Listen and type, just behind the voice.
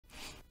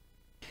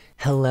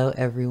Hello,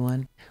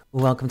 everyone.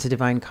 Welcome to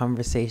Divine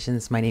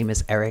Conversations. My name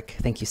is Eric.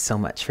 Thank you so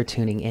much for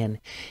tuning in.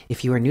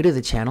 If you are new to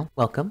the channel,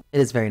 welcome.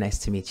 It is very nice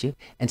to meet you.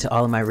 And to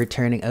all of my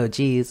returning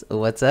OGs,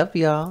 what's up,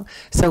 y'all?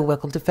 So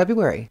welcome to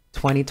February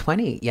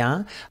 2020,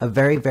 yeah? A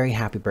very, very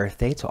happy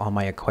birthday to all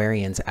my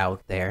Aquarians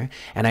out there.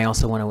 And I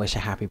also want to wish a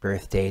happy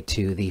birthday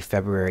to the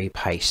February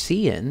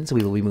Pisceans.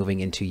 We will be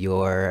moving into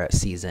your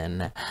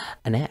season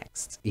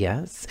next,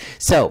 yes?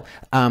 So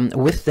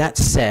with that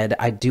said,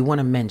 I do want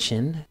to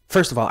mention,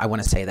 first of all, I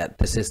want to say that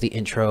this is the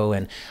intro,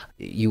 and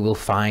you will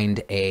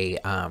find a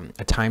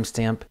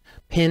timestamp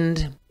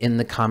pinned in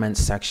the comments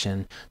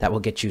section that will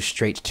get you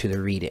straight to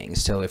the reading.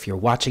 So if you're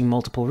watching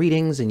multiple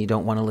readings and you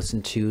don't want to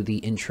listen to the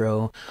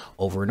intro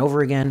over and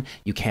over again,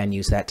 you can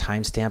use that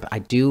timestamp. I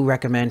do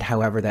recommend,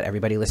 however, that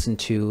everybody listen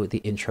to the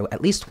intro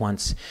at least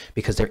once,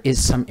 because there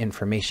is some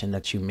information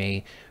that you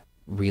may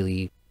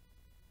really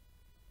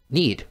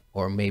need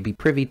or may be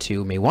privy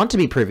to, may want to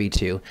be privy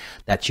to,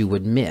 that you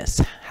would miss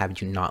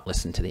had you not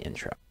listened to the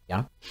intro.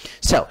 Yeah.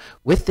 So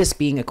with this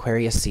being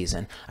Aquarius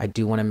season, I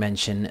do want to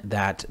mention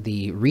that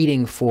the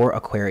reading for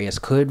Aquarius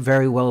could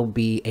very well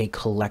be a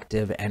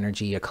collective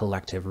energy, a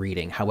collective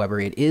reading. However,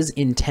 it is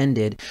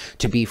intended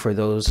to be for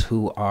those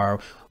who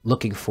are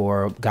looking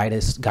for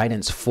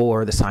guidance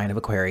for the sign of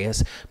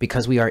Aquarius.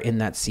 Because we are in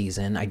that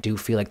season, I do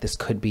feel like this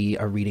could be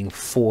a reading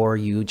for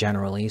you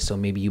generally. So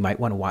maybe you might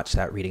want to watch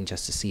that reading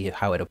just to see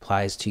how it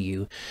applies to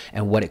you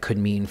and what it could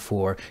mean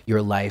for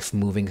your life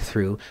moving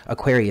through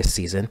Aquarius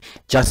season.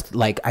 Just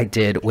like I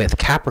did with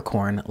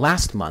Capricorn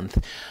last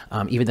month,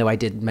 even though I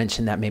did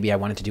mention that maybe I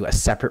wanted to do a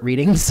separate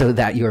reading so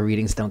that your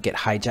readings don't get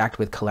hijacked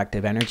with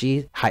collective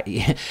energy.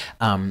 It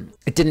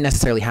didn't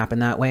necessarily happen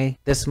that way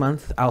this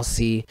month. I'll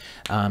see.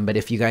 But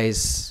if you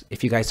guys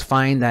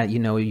find that, you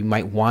know, you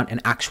might want an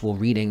actual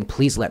reading,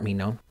 please let me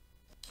know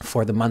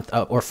for the month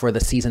or for the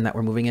season that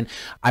we're moving in.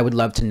 I would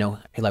love to know.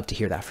 I'd love to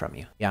hear that from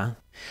you. Yeah.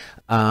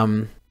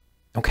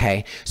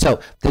 Okay, so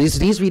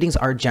these readings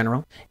are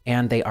general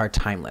and they are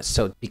timeless.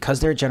 So because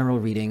they're general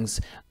readings,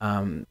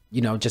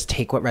 you know, just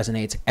take what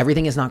resonates.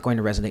 Everything is not going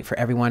to resonate for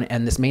everyone,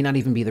 and this may not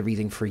even be the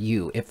reading for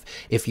you.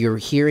 If you're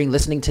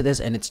listening to this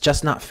and it's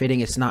just not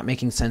fitting, it's not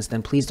making sense,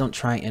 then please don't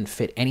try and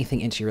fit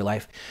anything into your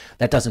life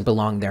that doesn't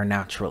belong there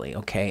naturally,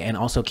 okay? And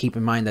also keep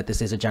in mind that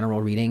this is a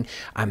general reading.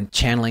 I'm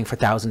channeling for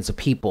thousands of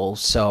people,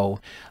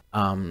 so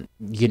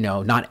you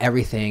know, not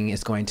everything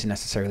is going to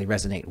necessarily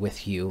resonate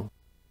with you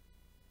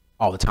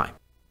all the time.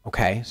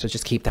 Okay, so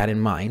just keep that in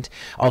mind.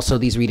 Also,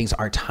 these readings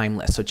are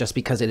timeless. So just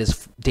because it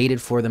is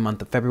dated for the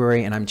month of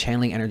February and I'm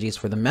channeling energies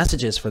for the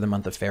messages for the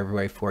month of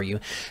February for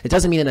you, it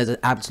doesn't mean that it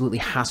absolutely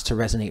has to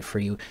resonate for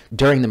you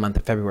during the month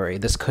of February.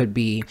 This could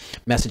be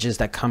messages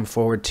that come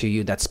forward to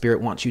you that Spirit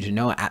wants you to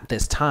know at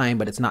this time,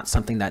 but it's not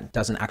something that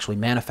doesn't actually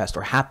manifest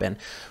or happen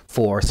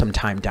for some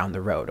time down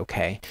the road,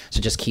 okay?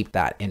 So just keep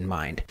that in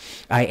mind.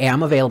 I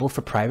am available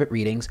for private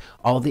readings.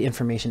 All the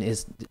information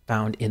is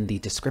found in the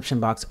description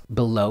box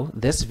below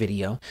this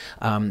video.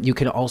 You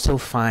can also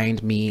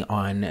find me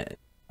on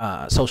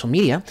social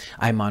media.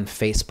 I'm on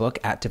Facebook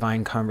at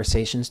Divine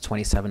Conversations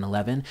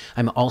 2711.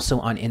 I'm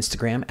also on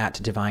Instagram at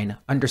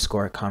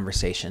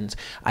Divine_Conversations.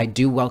 I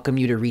do welcome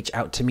you to reach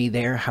out to me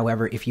there.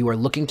 However, if you are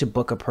looking to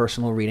book a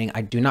personal reading,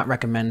 I do not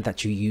recommend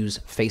that you use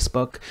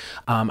Facebook.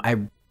 I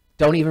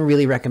don't even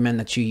really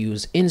recommend that you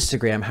use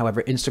Instagram.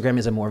 However, Instagram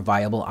is a more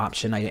viable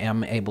option. I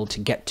am able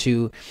to get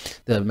to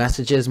the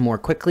messages more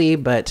quickly,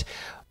 but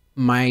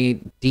my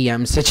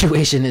DM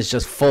situation is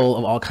just full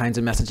of all kinds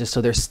of messages,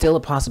 so there's still a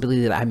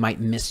possibility that I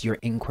might miss your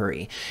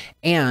inquiry.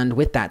 And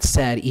with that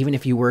said, even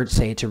if you were,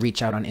 say, to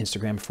reach out on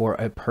Instagram for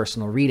a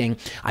personal reading,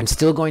 I'm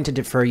still going to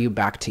defer you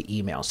back to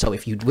email. So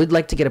if you would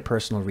like to get a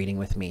personal reading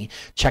with me,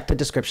 check the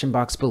description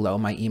box below.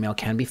 My email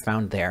can be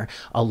found there,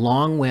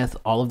 along with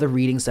all of the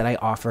readings that I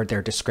offer,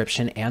 their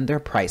description and their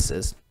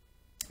prices.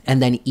 And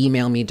then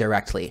email me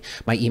directly.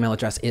 My email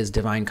address is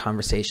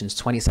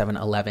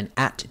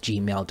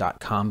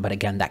divineconversations2711@gmail.com. But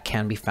again, that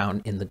can be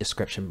found in the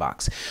description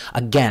box.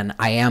 Again,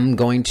 I am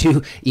going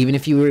to, even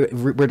if you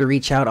were to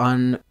reach out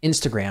on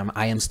Instagram,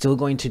 I am still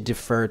going to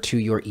defer to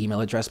your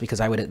email address, because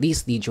I would at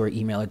least need your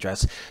email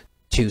address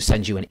to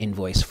send you an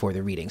invoice for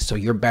the reading. So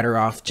you're better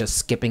off just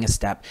skipping a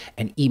step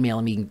and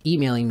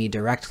emailing me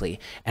directly,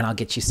 and I'll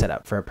get you set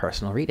up for a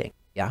personal reading.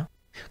 Yeah?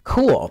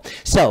 Cool.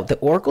 So the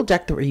oracle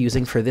deck that we're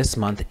using for this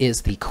month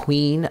is the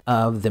Queen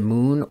of the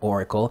Moon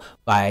Oracle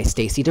by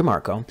Stacey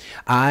DeMarco.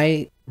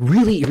 I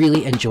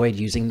really enjoyed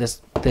using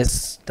this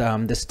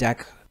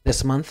deck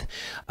this month.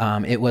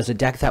 It was a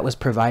deck that was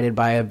provided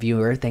by a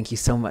viewer. Thank you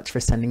so much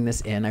for sending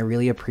this in. I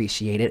really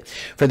appreciate it.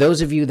 For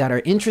those of you that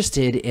are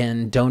interested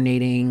in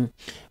donating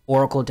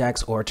oracle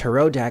decks or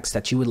tarot decks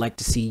that you would like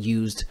to see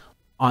used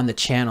on the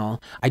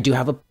channel, I do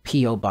have a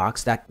PO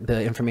box. That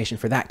the information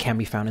for that can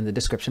be found in the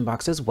description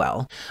box as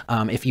well.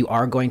 If you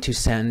are going to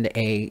send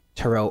a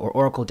tarot or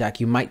oracle deck,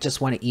 you might just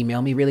want to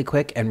email me really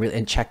quick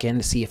and check in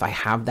to see if I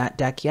have that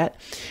deck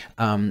yet,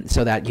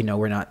 so that you know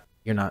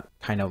you're not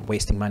kind of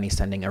wasting money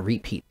sending a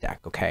repeat deck,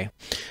 okay?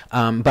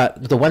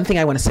 But the one thing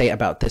I want to say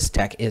about this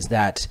deck is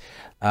that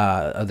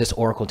of this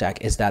oracle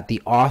deck is that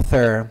the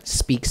author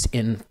speaks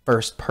in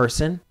first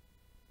person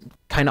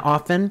kind of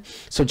often.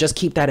 So just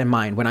keep that in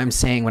mind when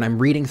I'm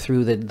reading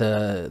through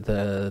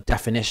the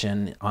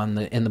definition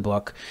in the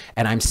book,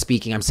 and I'm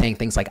saying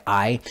things like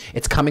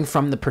it's coming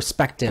from the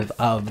perspective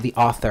of the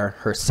author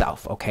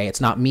herself. Okay.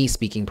 It's not me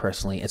speaking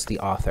personally. It's the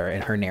author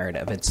and her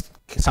narrative.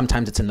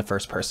 Sometimes it's in the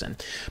first person,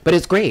 but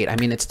it's great. I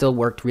mean, it still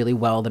worked really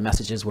well. The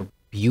messages were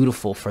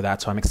beautiful for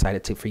that. So I'm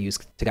excited for you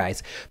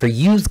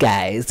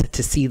guys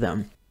to see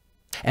them.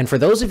 And for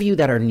those of you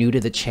that are new to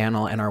the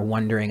channel and are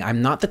wondering,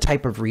 I'm not the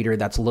type of reader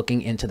that's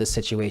looking into the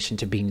situation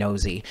to be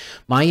nosy.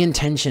 My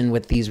intention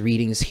with these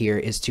readings here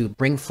is to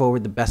bring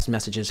forward the best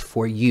messages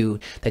for you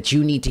that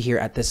you need to hear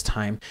at this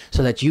time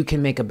so that you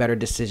can make a better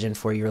decision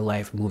for your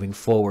life moving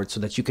forward,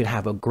 so that you could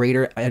have a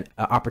greater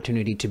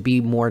opportunity to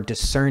be more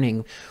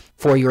discerning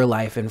for your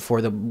life and for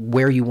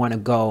where you want to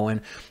go and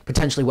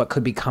potentially what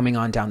could be coming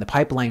on down the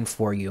pipeline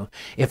for you.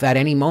 If at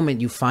any moment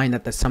you find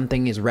that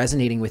something is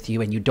resonating with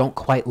you and you don't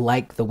quite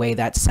like the way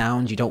that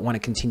sounds, you don't want to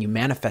continue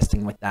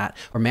manifesting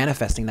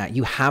that,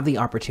 you have the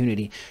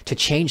opportunity to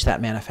change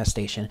that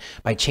manifestation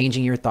by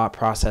changing your thought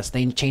process,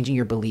 then changing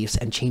your beliefs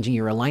and changing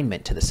your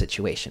alignment to the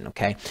situation.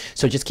 Okay.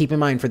 So just keep in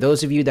mind, for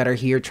those of you that are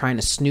here trying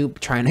to snoop,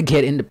 trying to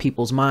get into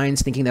people's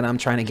minds, thinking that I'm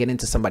trying to get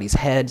into somebody's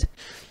head,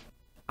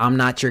 I'm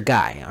not your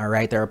guy. All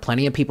right. There are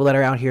plenty of people that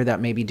are out here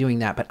that may be doing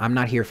that, but I'm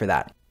not here for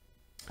that.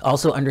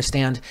 Also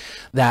understand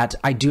that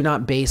I do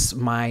not base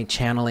my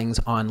channelings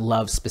on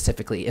love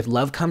specifically. If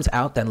love comes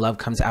out, then love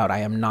comes out. I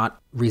am not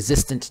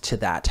resistant to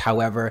that.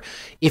 However,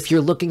 if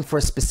you're looking for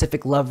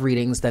specific love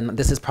readings, then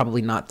this is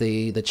probably not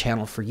the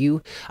channel for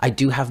you. I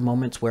do have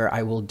moments where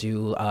I will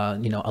do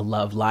a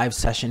love live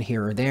session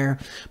here or there,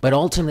 but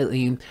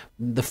ultimately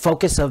the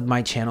focus of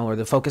my channel, or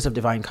the focus of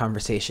Divine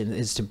Conversation,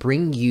 is to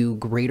bring you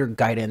greater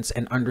guidance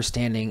and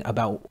understanding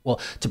about,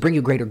 to bring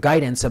you greater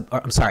guidance,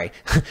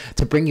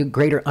 to bring you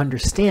greater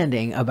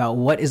understanding about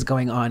what is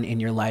going on in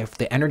your life,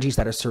 the energies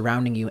that are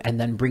surrounding you, and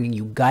then bringing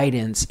you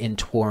guidance in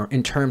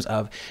terms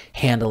of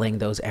handling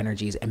those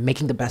energies and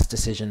making the best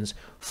decisions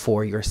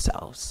for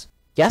yourselves.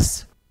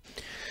 Yes?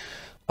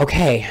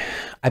 Okay,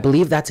 I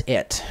believe that's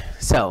it.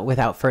 So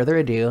without further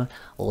ado,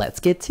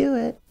 let's get to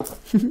it.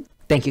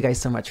 Thank you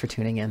guys so much for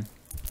tuning in.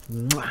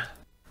 Mwah.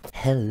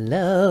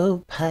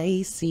 Hello,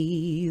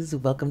 Pisces.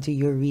 Welcome to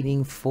your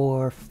reading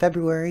for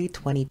February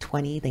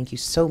 2020. Thank you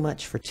so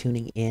much for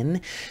tuning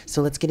in.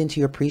 So let's get into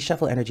your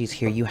pre-shuffle energies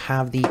here. You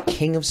have the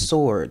King of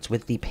Swords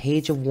with the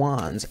Page of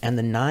Wands and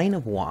the Nine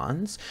of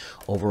Wands.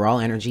 Overall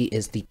energy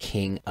is the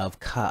King of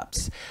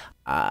Cups.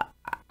 I'm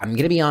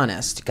going to be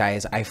honest,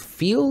 guys. I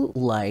feel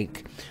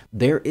like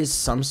there is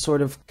some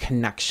sort of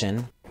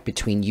connection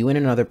between you and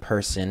another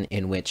person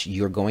in which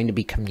you're going to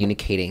be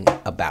communicating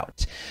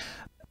about.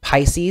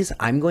 Pisces,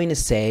 I'm going to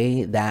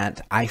say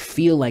that I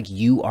feel like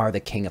you are the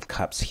King of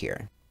Cups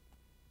here.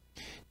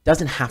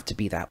 Doesn't have to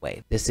be that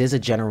way. This is a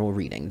general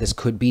reading. This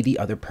could be the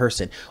other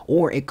person,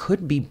 or it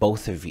could be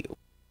both of you.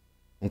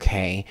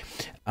 Okay.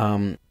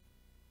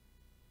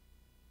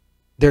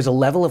 There's a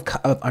level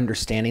of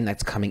understanding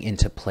that's coming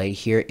into play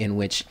here in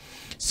which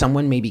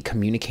someone may be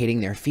communicating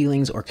their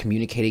feelings or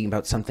communicating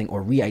about something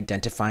or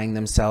re-identifying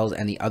themselves,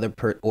 and the other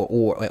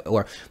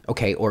or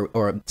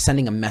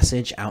sending a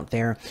message out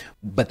there,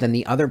 but then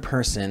the other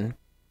person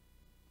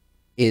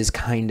is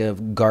kind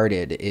of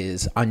guarded,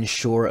 is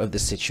unsure of the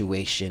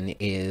situation,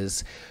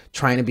 is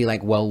trying to be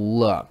like, well,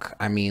 look,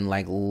 I mean,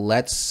 like,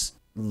 let's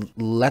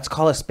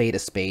call a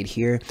spade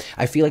here.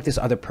 I feel like this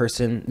other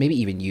person, maybe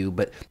even you,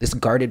 but this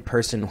guarded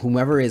person,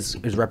 whomever is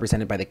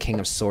represented by the King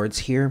of Swords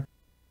here,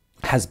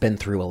 has been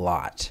through a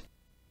lot.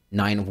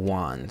 Nine of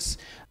Wands,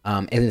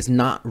 and is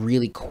not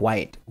really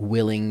quite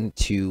willing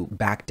to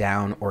back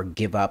down or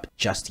give up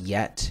just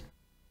yet,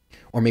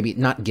 or maybe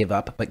not give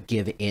up, but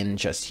give in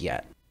just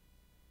yet.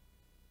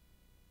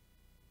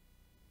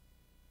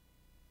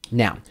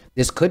 Now,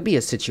 this could be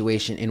a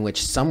situation in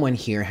which someone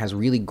here has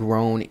really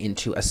grown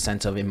into a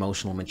sense of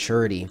emotional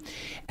maturity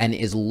and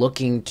is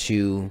looking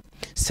to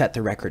set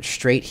the record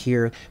straight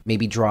here,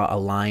 maybe draw a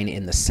line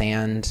in the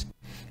sand.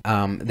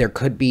 There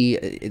could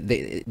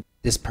be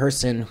this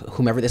person,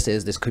 whomever this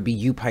is, this could be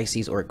you,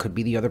 Pisces, or it could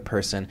be the other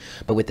person.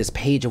 But with this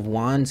Page of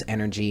Wands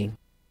energy,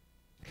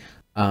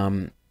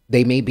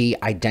 they may be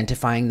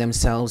identifying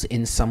themselves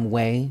in some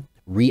way,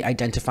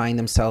 re-identifying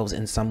themselves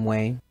in some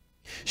way,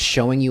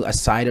 showing you a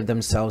side of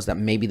themselves that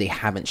maybe they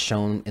haven't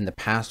shown in the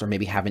past, or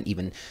maybe haven't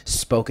even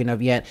spoken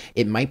of yet.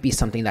 It might be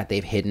something that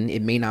they've hidden.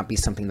 It may not be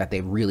something that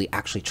they've really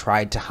actually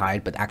tried to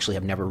hide, but actually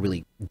have never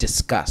really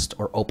discussed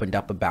or opened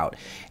up about.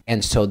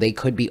 And so they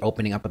could be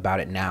opening up about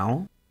it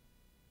now,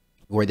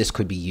 or this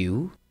could be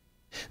you.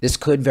 This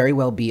could very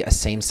well be a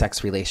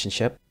same-sex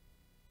relationship.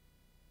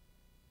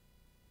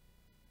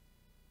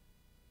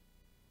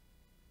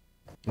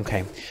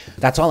 Okay,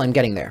 that's all I'm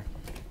getting there.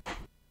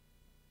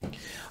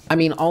 I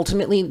mean,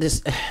 ultimately,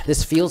 this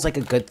feels like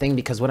a good thing,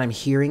 because what I'm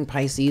hearing,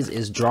 Pisces,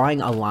 is drawing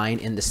a line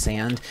in the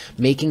sand,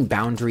 making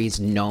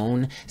boundaries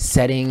known,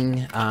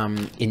 setting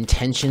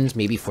intentions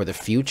maybe for the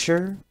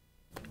future.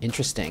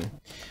 Interesting.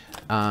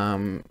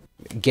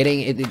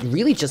 it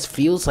really just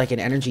feels like an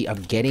energy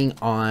of getting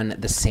on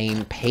the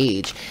same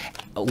page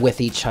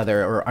with each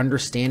other, or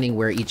understanding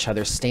where each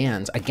other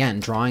stands. Again,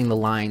 drawing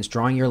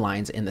your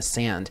lines in the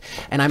sand.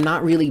 And I'm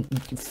not really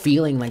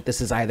feeling like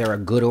this is either a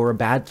good or a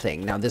bad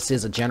thing. Now, this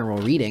is a general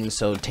reading,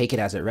 so take it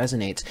as it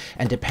resonates.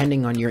 And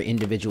depending on your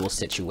individual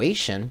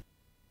situation,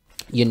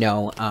 you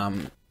know,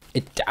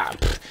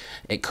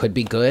 it could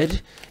be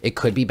good, it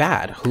could be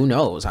bad, who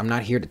knows? I'm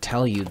not here to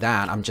tell you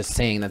that. I'm just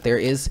saying that there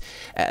is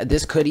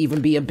this could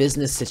even be a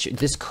business situation.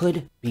 This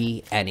could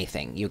be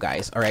anything, you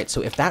guys. All right,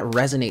 so if that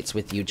resonates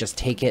with you, just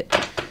take it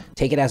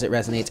as it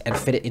resonates and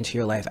fit it into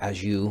your life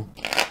as you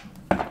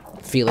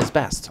feel is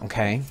best.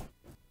 Okay.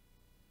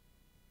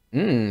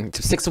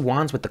 Six of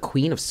Wands with the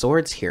Queen of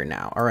Swords here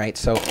now. All right,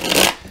 so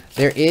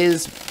there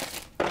is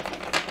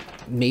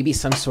maybe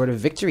some sort of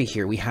victory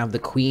here. We have the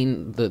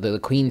queen, the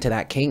queen to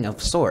that king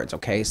of swords.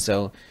 Okay,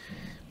 so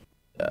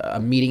a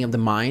meeting of the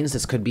minds.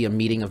 This could be a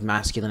meeting of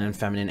masculine and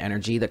feminine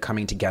energy that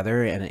coming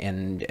together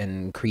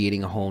and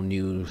creating a whole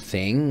new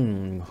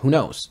thing. Who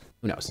knows?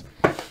 Who knows?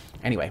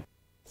 Anyway,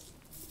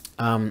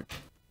 what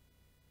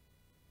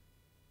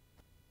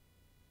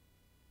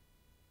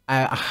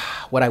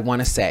I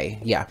want to say,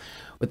 yeah,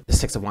 with the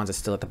Six of Wands is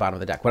still at the bottom of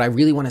the deck. What I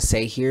really want to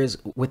say here is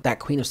with that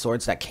Queen of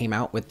Swords that came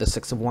out with the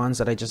Six of Wands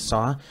that I just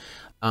saw,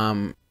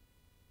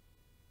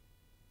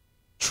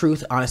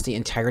 truth, honesty,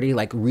 integrity,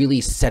 like really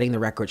setting the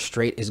record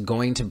straight is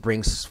going to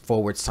bring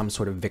forward some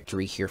sort of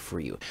victory here for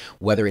you.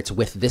 Whether it's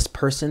with this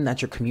person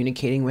that you're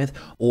communicating with,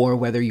 or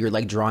whether you're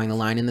like drawing a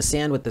line in the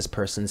sand with this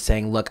person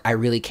saying, look, I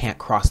really can't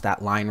cross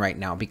that line right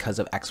now because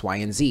of X, Y,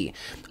 and Z.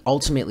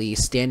 Ultimately,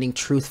 standing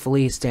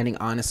truthfully, standing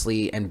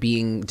honestly, and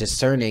being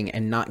discerning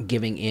and not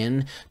giving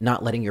in,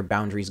 not letting your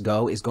boundaries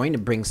go is going to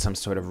bring some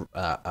sort of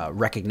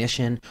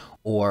recognition,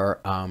 or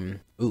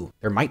ooh,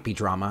 there might be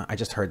drama. I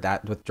just heard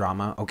that with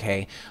drama.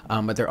 Okay.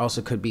 But there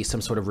also could be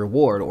some sort of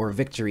reward or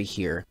victory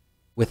here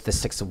with the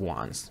Six of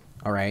Wands.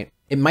 All right.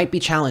 It might be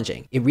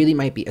challenging. It really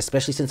might be,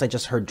 especially since I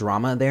just heard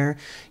drama there.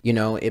 You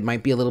know, it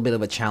might be a little bit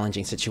of a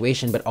challenging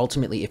situation, but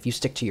ultimately, if you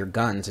stick to your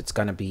guns, it's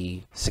going to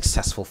be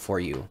successful for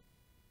you.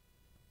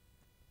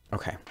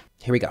 Okay.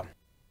 Here we go.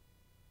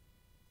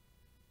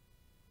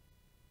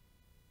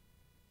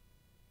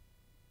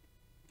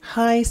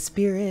 Hi,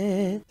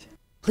 Spirit.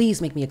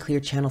 Please make me a clear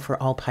channel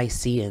for all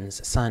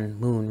Pisceans, Sun,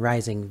 Moon,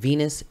 Rising,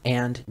 Venus,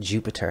 and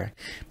Jupiter.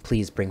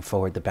 Please bring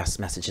forward the best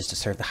messages to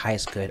serve the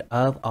highest good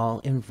of all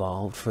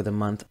involved for the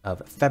month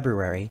of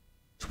February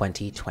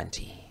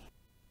 2020.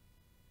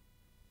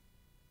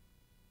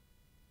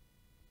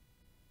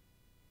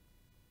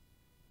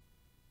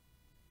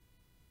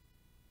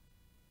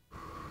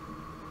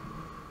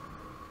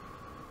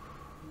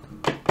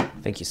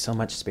 Thank you so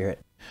much, Spirit.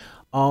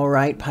 All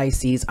right,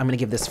 Pisces, I'm going to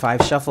give this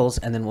 5 shuffles,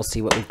 and then we'll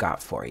see what we've got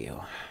for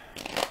you.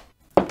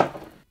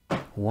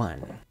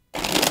 1.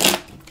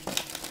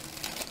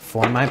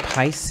 For my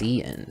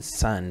Pisceans,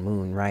 Sun,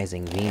 Moon,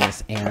 Rising,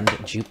 Venus, and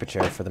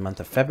Jupiter for the month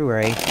of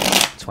February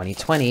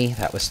 2020.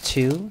 That was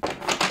 2.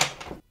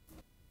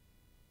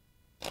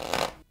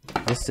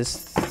 This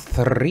is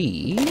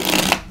 3.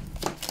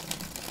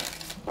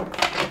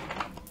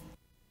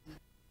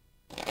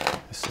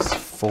 This is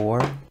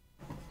 4.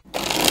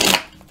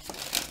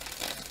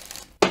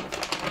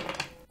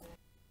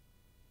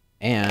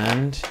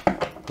 And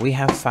we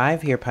have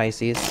 5 here,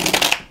 Pisces.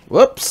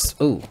 Whoops.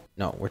 Ooh,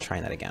 no, we're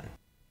trying that again.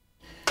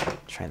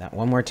 Try that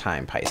one more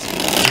time,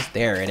 Pisces.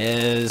 There it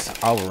is.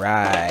 All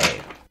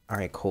right. All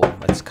right, cool.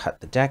 Let's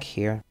cut the deck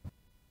here.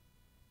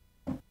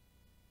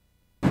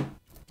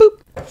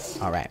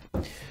 Boop. All right.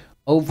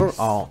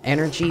 Overall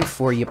energy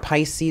for you,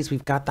 Pisces.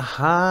 We've got the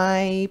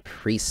High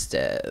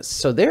Priestess.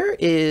 So there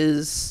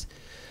is...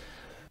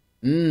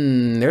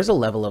 there's a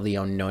level of the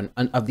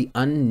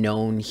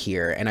unknown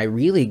here, and I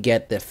really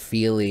get the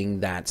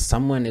feeling that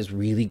someone is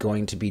really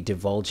going to be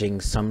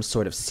divulging some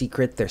sort of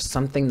secret. There's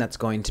something that's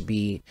going to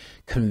be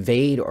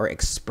conveyed or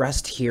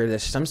expressed here.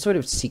 There's some sort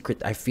of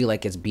secret I feel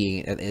like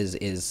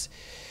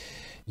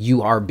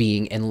you are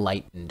being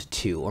enlightened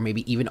to, or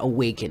maybe even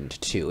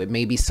awakened to. It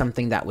may be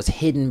something that was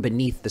hidden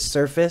beneath the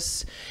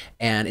surface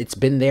and it's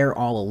been there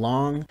all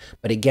along.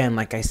 But again,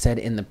 like I said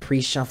in the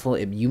pre-shuffle,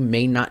 you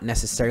may not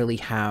necessarily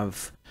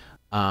have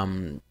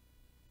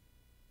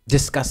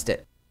discussed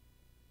it,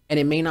 and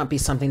it may not be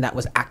something that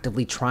was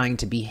actively trying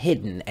to be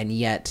hidden, and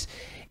yet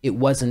it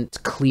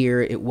wasn't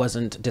clear, it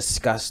wasn't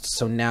discussed.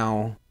 So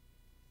now,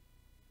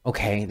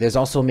 okay, there's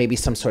also maybe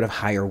some sort of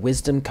higher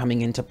wisdom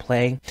coming into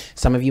play.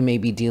 Some of you may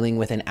be dealing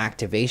with an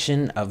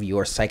activation of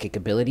your psychic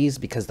abilities,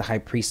 because the High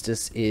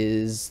Priestess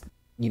is,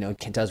 you know,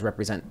 does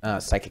represent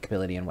psychic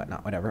ability and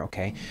whatnot, whatever.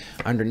 Okay,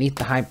 underneath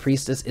the High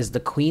Priestess is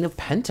the Queen of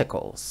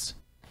Pentacles.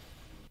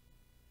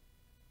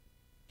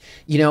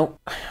 You know,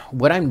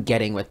 what I'm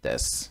getting with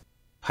this,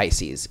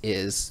 Pisces,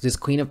 is this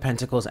Queen of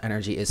Pentacles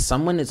energy is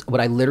what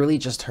I literally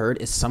just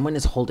heard is someone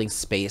is holding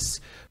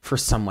space for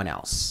someone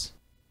else.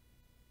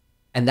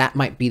 And that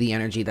might be the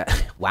energy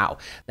that, wow,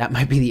 that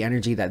might be the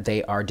energy that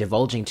they are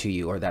divulging to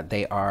you, or that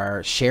they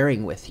are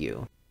sharing with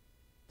you.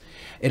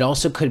 It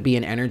also could be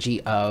an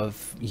energy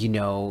of, you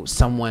know,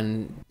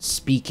 someone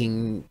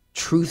speaking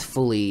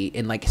truthfully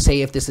in, like,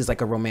 say if this is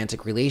like a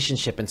romantic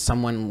relationship and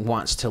someone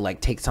wants to like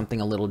take something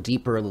a little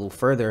deeper, a little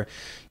further,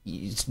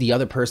 the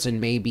other person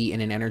may be in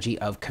an energy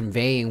of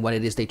conveying what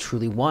it is they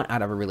truly want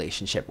out of a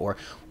relationship, or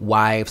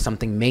why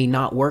something may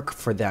not work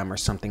for them or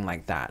something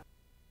like that.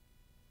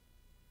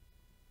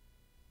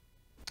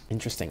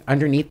 Interesting.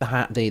 Underneath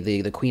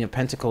the Queen of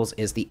Pentacles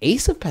is the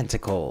Ace of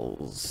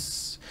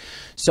Pentacles.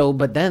 So,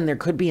 but then there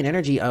could be an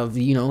energy of,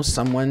 you know,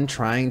 someone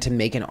trying to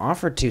make an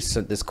offer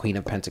to this Queen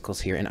of Pentacles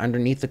here. And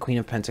underneath the Queen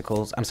of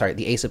Pentacles, I'm sorry,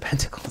 the Ace of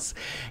Pentacles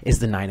is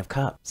the Nine of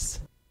Cups.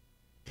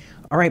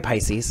 All right,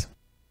 Pisces.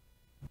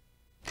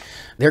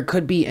 There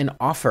could be an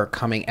offer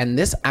coming, and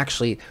this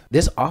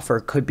offer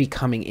could be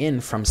coming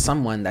in from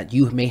someone that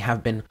you may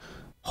have been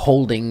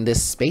holding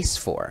this space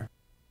for.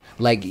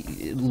 Like,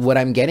 what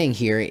I'm getting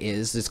here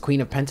is this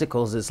Queen of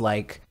Pentacles is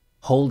like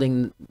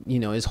holding, you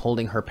know, is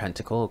holding her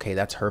pentacle. Okay,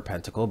 that's her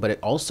pentacle, but it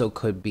also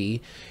could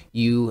be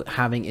you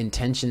having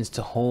intentions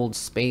to hold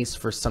space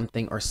for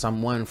something or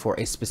someone for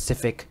a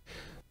specific,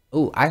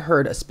 oh, I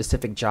heard a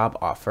specific job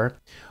offer,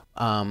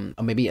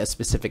 or maybe a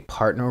specific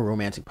partner, a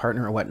romantic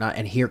partner or whatnot,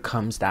 and here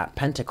comes that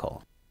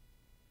pentacle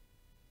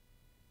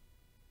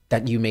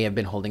that you may have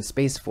been holding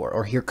space for,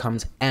 or here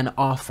comes an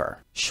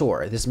offer.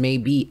 Sure, this may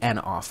be an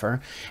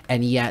offer,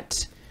 and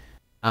yet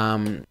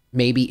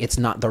maybe it's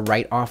not the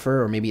right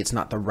offer, or maybe it's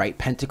not the right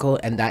pentacle,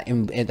 and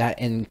that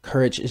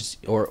encourages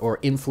or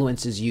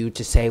influences you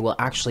to say, well,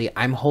 actually,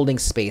 I'm holding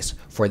space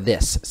for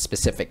this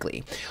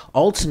specifically.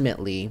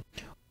 Ultimately,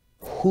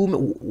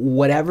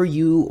 whatever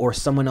you or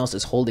someone else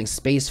is holding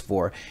space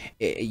for,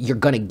 you're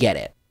gonna get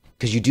it,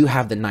 because you do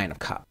have the Nine of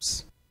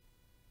Cups.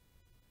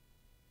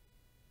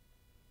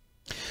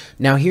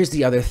 Now, here's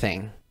the other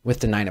thing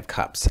with the Nine of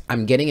Cups.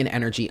 I'm getting an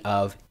energy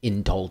of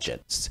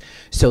indulgence.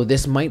 So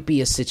this might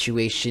be a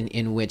situation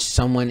in which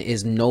someone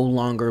is no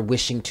longer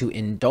wishing to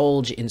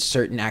indulge in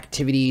certain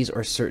activities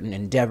or certain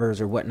endeavors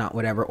or whatnot,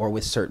 whatever, or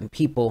with certain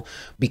people,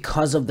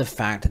 because of the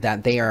fact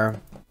that they are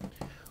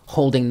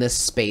holding this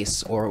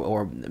space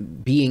or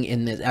being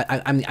in this.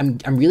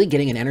 I'm really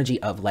getting an energy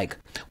of like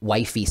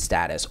wifey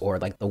status, or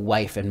like the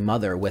wife and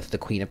mother with the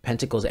Queen of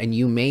Pentacles. And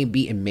you may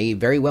be, it may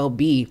very well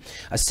be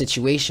a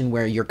situation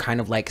where you're kind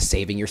of like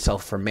saving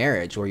yourself for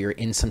marriage, or you're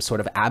in some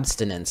sort of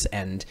abstinence,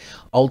 and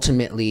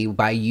ultimately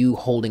by you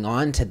holding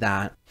on to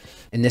that,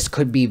 and this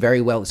could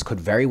very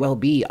well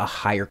be a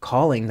higher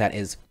calling that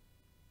is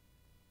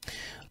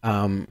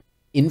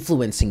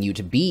influencing you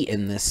to be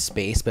in this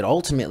space, but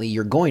ultimately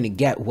you're going to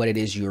get what it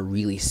is you're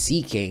really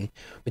seeking,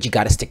 but you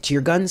got to stick to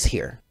your guns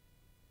here.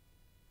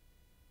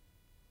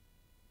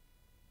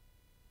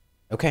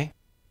 Okay.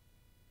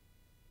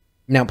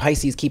 Now,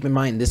 Pisces, keep in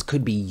mind, this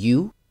could be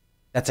you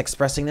that's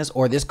expressing this,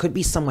 or this could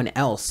be someone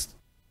else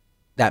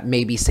that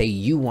maybe, say,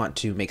 you want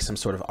to make some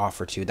sort of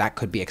offer to, that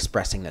could be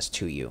expressing this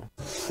to you.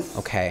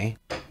 Okay.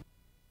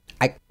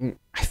 I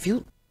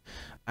feel,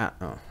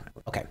 oh,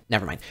 okay,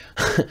 never mind.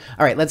 All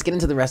right, let's get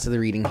into the rest of the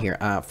reading here.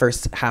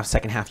 First half,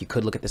 second half, you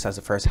could look at this as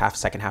the first half,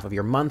 second half of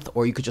your month,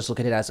 or you could just look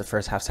at it as the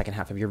first half, second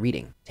half of your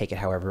reading. Take it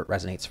however it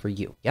resonates for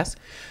you, yes?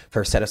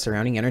 First set of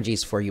surrounding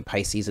energies for you,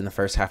 Pisces, in the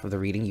first half of the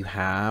reading, you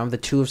have the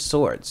Two of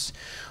Swords.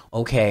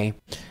 Okay,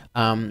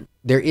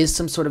 there is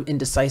some sort of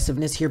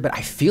indecisiveness here, but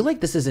I feel like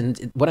this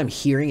is, what I'm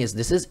hearing is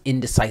this is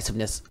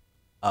indecisiveness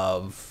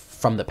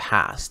from the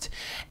past.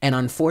 And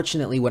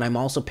unfortunately, what I'm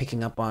also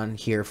picking up on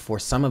here for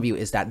some of you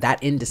is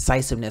that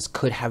indecisiveness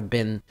could have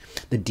been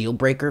the deal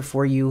breaker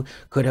for you,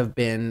 could have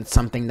been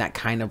something that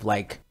kind of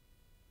like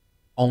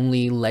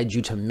only led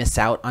you to miss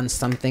out on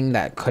something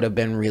that could have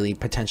been really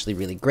potentially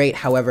really great.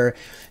 However,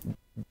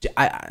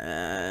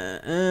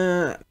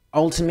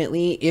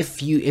 ultimately,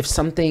 if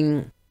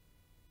something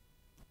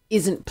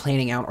isn't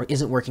planning out or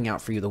isn't working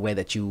out for you the way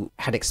that you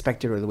had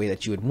expected or the way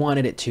that you had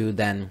wanted it to,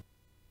 then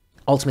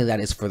ultimately that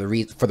is for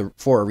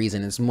a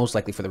reason. It's most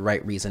likely for the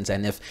right reasons.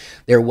 And if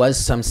there was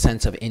some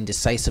sense of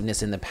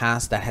indecisiveness in the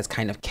past that has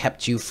kind of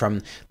kept you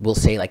from, we'll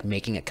say, like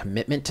making a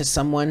commitment to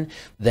someone,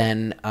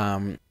 then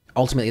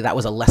ultimately that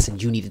was a lesson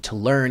you needed to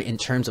learn in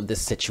terms of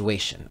this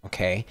situation.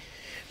 Okay,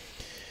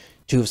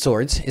 Two of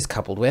Swords is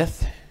coupled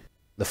with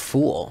the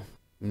Fool.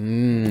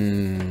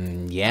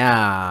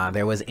 Yeah,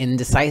 there was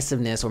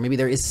indecisiveness, or maybe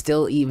there is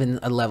still even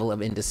a level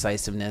of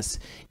indecisiveness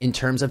in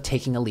terms of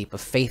taking a leap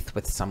of faith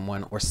with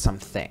someone or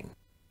something.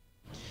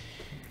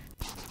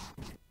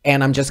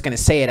 And I'm just going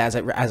to say it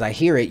as I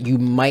hear it, you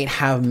might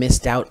have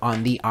missed out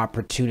on the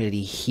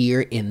opportunity here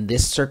in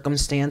this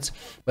circumstance,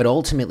 but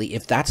ultimately,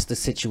 if that's the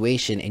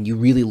situation and you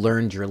really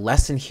learned your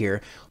lesson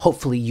here,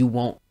 hopefully you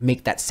won't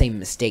make that same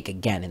mistake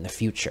again in the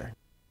future.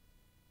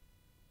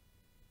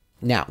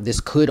 Now, this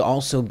could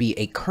also be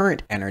a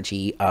current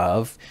energy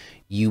of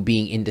you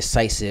being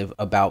indecisive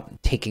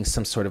about taking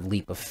some sort of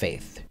leap of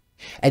faith.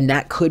 And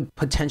that could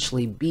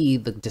potentially be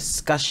the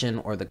discussion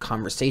or the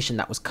conversation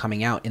that was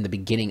coming out in the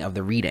beginning of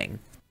the reading,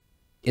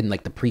 in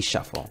like the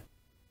pre-shuffle.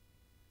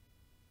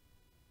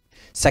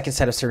 Second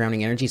set of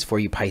surrounding energies for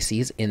you,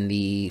 Pisces, in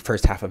the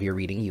first half of your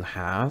reading, you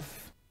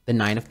have The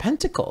Nine of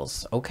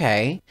Pentacles.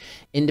 Okay.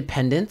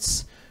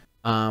 Independence.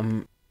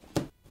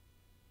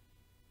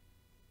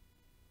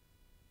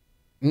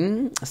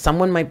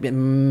 Someone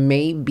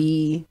may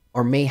be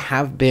or may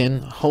have been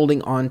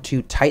holding on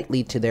too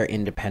tightly to their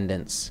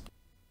independence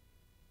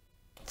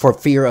for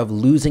fear of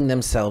losing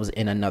themselves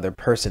in another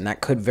person.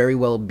 That could very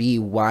well be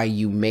why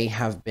you may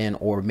have been,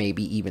 or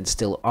maybe even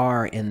still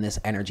are, in this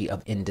energy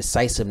of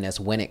indecisiveness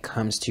when it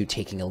comes to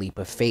taking a leap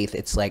of faith.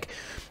 It's like,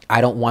 I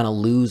don't want to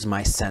lose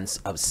my sense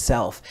of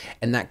self.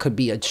 And that could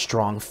be a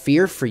strong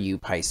fear for you,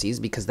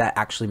 Pisces, because that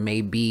actually may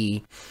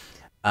be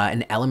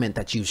an element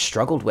that you've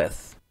struggled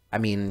with. I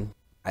mean,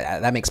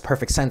 that makes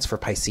perfect sense for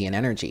Piscean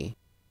energy.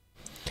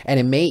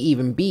 And it may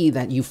even be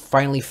that you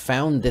finally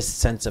found this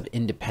sense of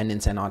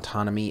independence and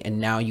autonomy, and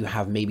now you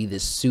have maybe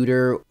this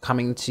suitor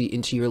coming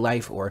into your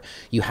life, or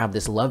you have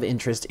this love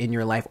interest in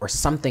your life, or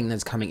something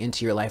that's coming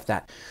into your life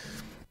that,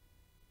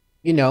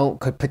 you know,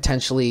 could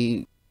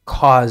potentially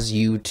cause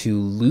you to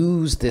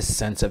lose this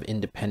sense of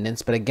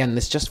independence. But again,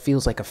 this just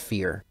feels like a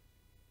fear.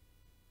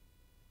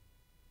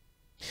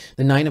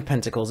 The Nine of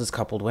Pentacles is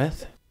coupled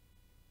with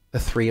the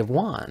Three of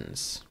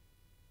Wands.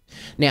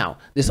 Now,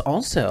 this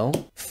also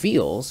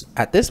feels,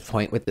 at this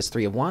point with this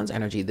Three of Wands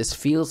energy, this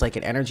feels like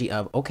an energy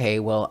of, okay,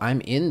 well, I'm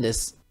in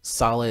this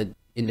solid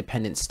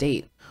independent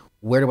state.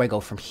 Where do I go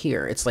from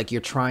here? It's like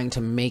you're trying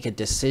to make a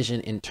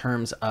decision in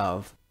terms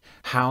of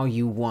how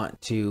you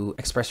want to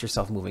express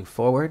yourself moving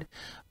forward.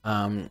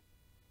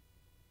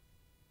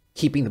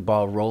 Keeping the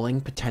ball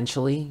rolling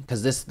potentially,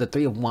 because the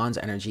Three of Wands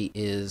energy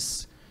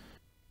is,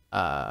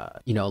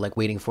 you know, like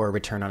waiting for a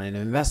return on an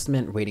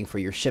investment, waiting for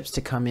your ships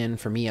to come in.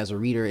 For me as a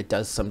reader, it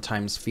does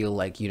sometimes feel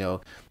like, you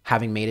know,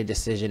 having made a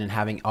decision and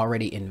having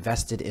already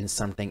invested in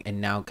something and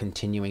now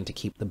continuing to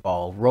keep the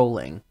ball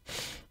rolling.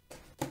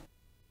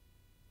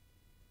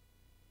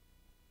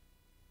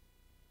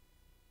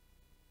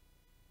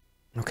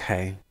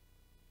 Okay.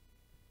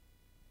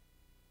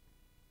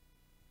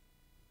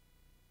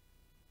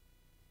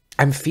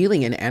 I'm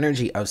feeling an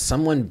energy of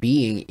someone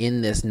being in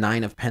this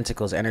Nine of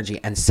Pentacles energy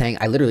and saying,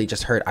 I literally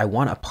just heard, I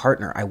want a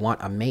partner, I want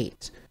a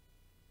mate.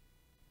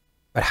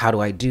 But how do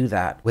I do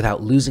that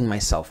without losing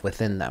myself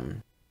within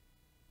them?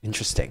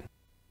 Interesting.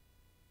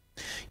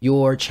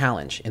 Your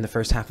challenge in the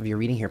first half of your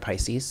reading here,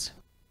 Pisces.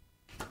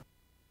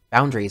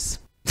 Boundaries.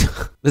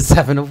 The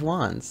Seven of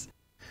Wands.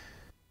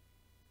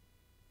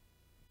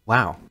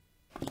 Wow.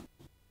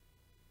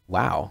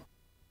 Wow.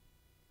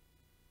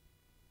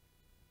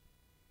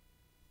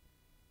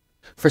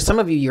 For some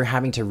of you, you're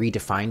having to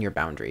redefine your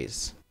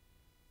boundaries.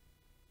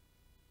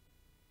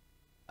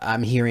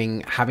 I'm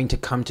hearing having to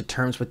come to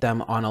terms with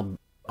them on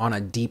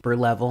a deeper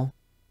level.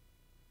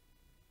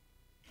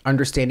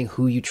 Understanding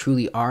who you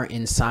truly are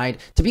inside.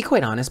 To be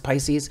quite honest,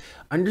 Pisces,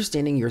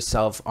 understanding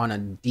yourself on a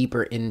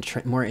deeper,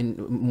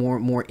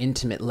 more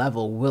intimate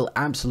level will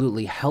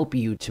absolutely help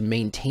you to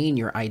maintain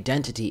your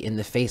identity in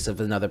the face of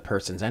another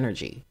person's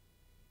energy.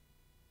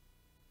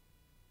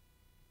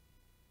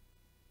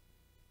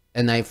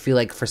 And I feel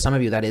like for some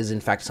of you, that is in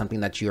fact something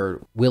that you're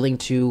willing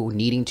to,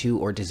 needing to,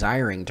 or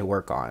desiring to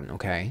work on,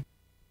 okay?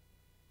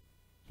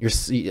 Your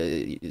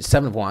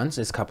Seven of Wands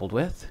is coupled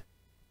with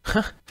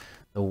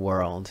the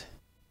World.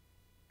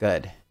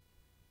 Good.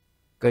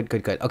 Good,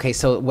 good, good. Okay,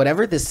 so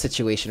whatever this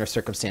situation or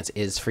circumstance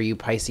is for you,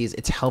 Pisces,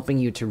 it's helping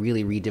you to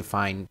really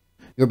redefine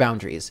your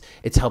boundaries.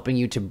 It's helping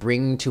you to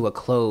bring to a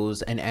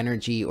close an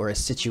energy or a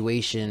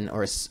situation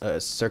or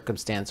a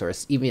circumstance or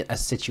even a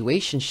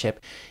situationship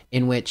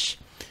in which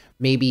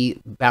maybe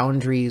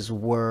boundaries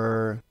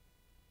were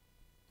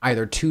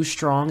either too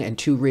strong and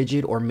too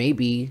rigid, or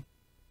maybe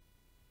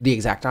the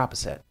exact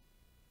opposite.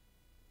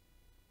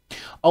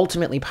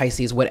 Ultimately,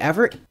 Pisces,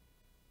 whatever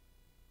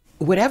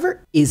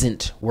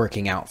isn't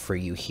working out for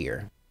you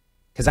here,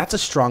 because that's a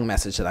strong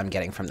message that I'm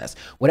getting from this.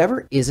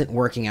 Whatever isn't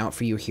working out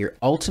for you here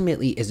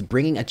ultimately is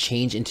bringing a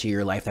change into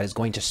your life that is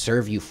going to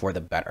serve you for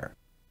the better.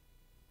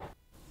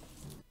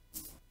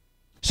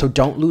 So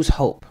don't lose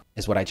hope,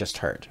 is what I just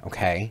heard,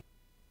 okay?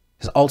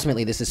 Because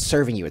ultimately, this is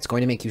serving you. It's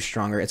going to make you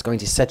stronger. It's going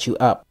to set you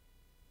up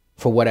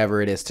for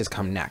whatever it is to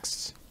come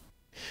next.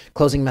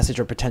 Closing message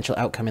or potential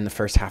outcome in the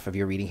first half of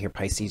your reading here,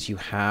 Pisces, you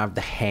have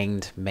the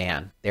Hanged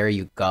Man. There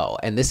you go.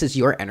 And this is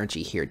your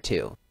energy here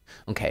too.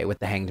 Okay, with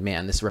the Hanged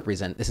Man, this is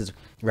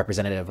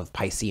representative of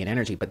Piscean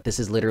energy, but this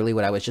is literally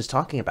what I was just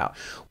talking about.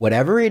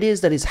 Whatever it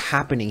is that is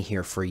happening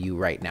here for you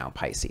right now,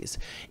 Pisces,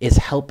 is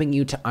helping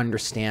you to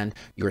understand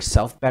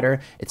yourself better.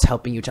 It's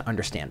helping you to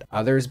understand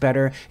others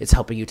better. It's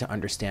helping you to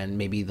understand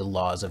maybe the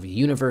laws of the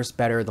universe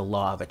better, the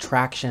law of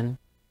attraction.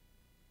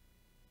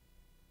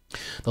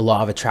 The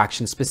law of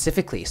attraction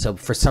specifically. So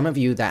for some of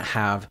you that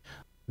have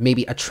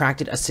maybe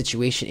attracted a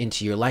situation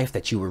into your life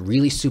that you were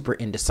really super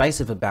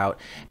indecisive about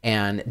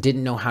and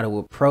didn't know how to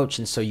approach,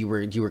 and so you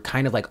were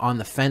kind of like on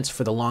the fence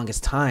for the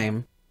longest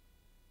time,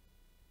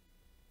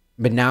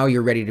 but now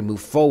you're ready to move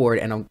forward,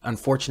 and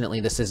unfortunately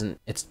it isn't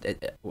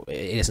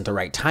the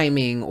right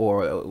timing,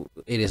 or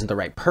it isn't the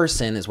right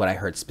person, is what I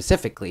heard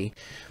specifically.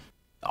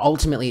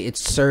 ultimately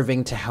it's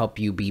serving to help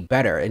you be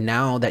better. And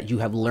now that you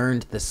have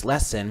learned this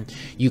lesson,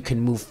 you can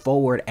move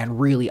forward and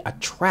really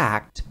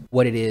attract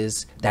what it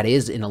is that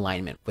is in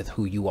alignment with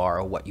who you are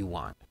or what you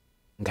want.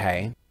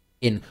 Okay?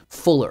 In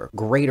fuller,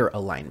 greater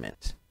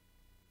alignment.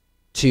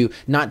 To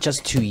not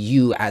just to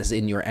you as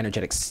in your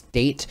energetic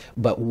state,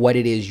 but what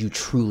it is you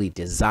truly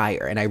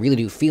desire. And I really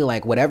do feel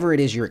like whatever it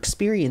is you're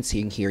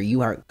experiencing here,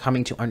 you are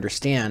coming to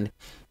understand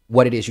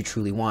what it is you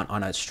truly want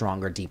on a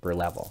stronger, deeper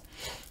level.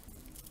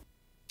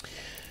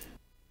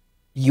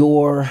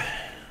 The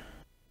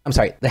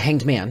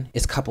Hanged Man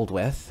is coupled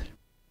with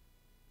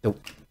the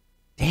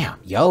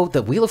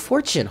Wheel of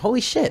Fortune. Holy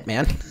shit,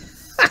 man.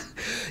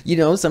 You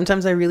know,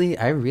 sometimes I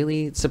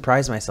really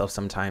surprise myself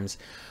sometimes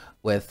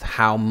with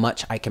how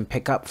much I can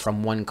pick up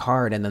from one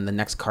card, and then the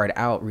next card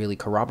out really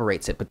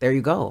corroborates it. But there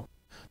you go.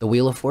 The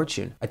Wheel of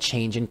Fortune, a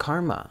change in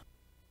karma,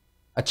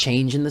 a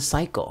change in the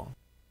cycle,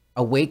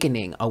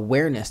 awakening,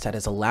 awareness that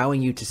is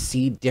allowing you to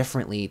see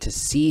differently, to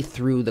see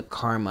through the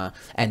karma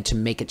and to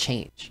make a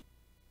change.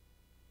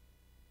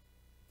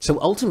 So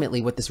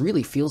ultimately, what this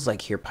really feels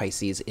like here,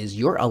 Pisces, is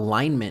your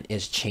alignment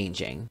is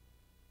changing.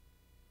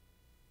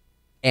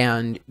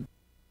 And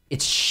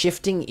it's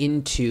shifting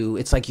into,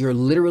 it's like you're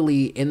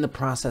literally in the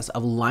process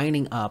of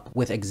lining up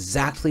with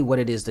exactly what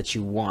it is that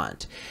you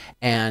want.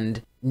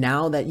 And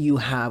now that you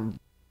have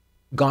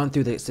gone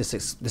through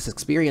this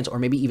experience, or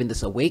maybe even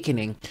this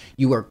awakening,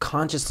 you are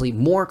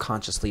more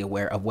consciously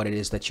aware of what it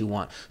is that you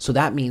want. So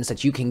that means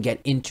that you can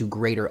get into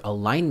greater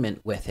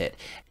alignment with it.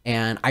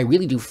 And I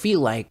really do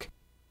feel like,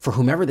 for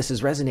whomever this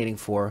is resonating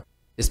for,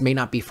 this may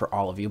not be for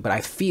all of you, but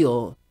I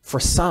feel for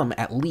some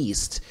at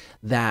least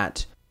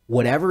that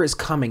whatever is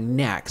coming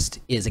next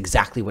is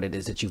exactly what it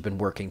is that you've been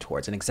working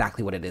towards and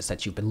exactly what it is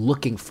that you've been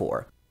looking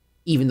for,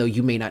 even though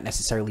you may not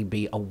necessarily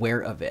be aware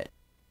of it.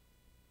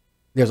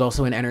 There's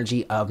also an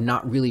energy of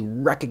not really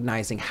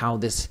recognizing how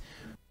this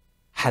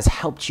has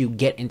helped you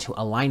get into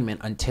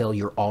alignment until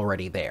you're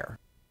already there.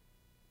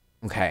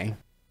 Okay.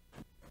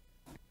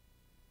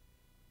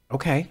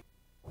 Okay.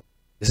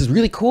 This is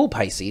really cool,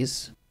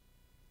 Pisces.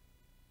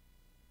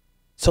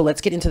 So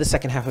let's get into the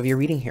second half of your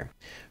reading here.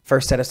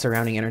 First set of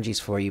surrounding energies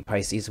for you,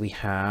 Pisces. We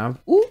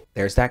have,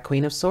 there's that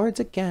Queen of Swords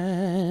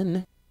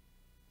again.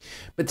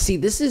 But see,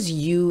 this is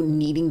you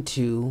needing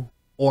to,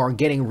 or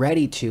getting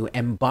ready to,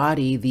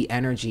 embody the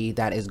energy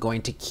that is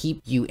going to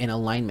keep you in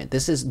alignment.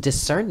 This is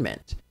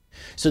discernment.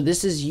 So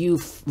this is you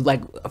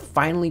like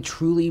finally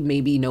truly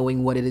maybe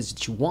knowing what it is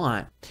that you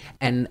want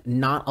and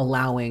not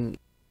allowing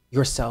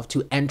yourself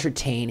to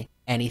entertain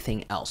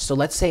anything else. So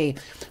let's say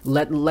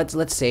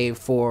let's say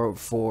for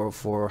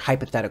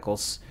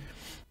hypotheticals,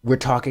 we're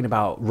talking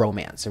about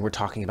romance and we're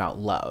talking about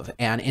love,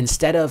 and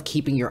instead of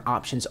keeping your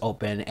options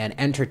open and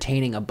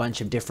entertaining a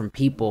bunch of different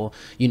people,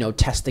 you know,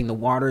 testing the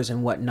waters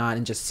and whatnot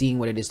and just seeing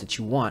what it is that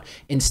you want,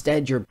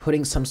 instead you're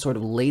putting some sort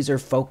of laser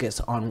focus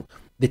on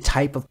the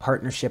type of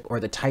partnership or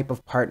the type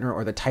of partner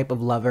or the type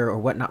of lover or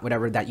whatnot,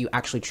 whatever that you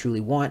actually truly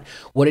want,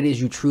 what it is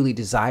you truly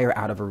desire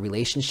out of a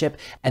relationship,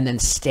 and then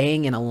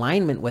staying in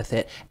alignment with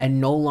it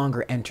and no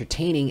longer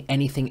entertaining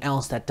anything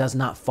else that does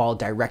not fall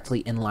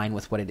directly in line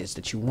with what it is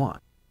that you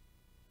want.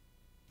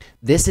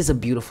 This is a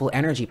beautiful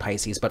energy,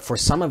 Pisces, but for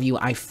some of you,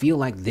 I feel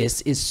like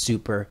this is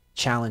super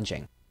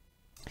challenging.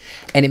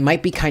 And it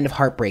might be kind of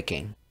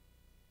heartbreaking.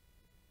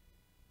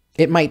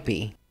 It might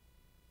be.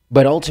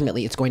 But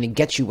ultimately, it's going to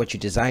get you what you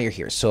desire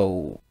here.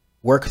 So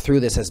work through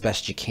this as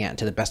best you can,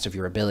 to the best of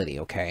your ability,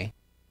 okay?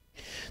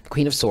 The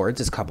Queen of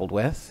Swords is coupled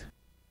with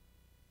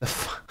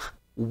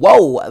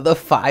the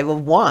Five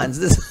of Wands.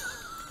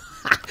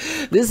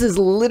 This is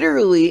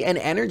literally an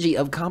energy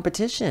of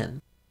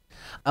competition,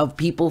 of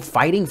people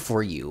fighting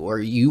for you, or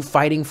you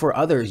fighting for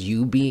others,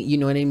 you being, you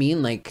know what I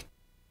mean? Like,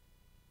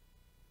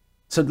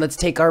 so let's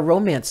take our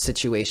romance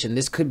situation.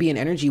 This could be an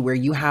energy where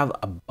you have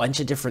a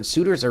bunch of different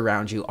suitors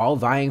around you, all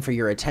vying for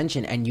your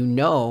attention, and you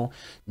know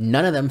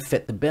none of them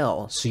fit the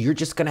bill. So you're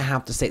just going to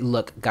have to say,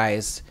 look,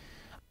 guys,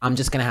 I'm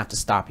just going to have to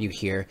stop you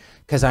here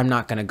because I'm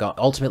not going to go.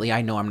 Ultimately,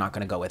 I know I'm not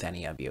going to go with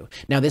any of you.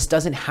 Now, this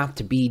doesn't have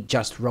to be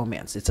just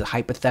romance. It's a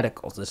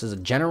hypothetical. This is a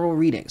general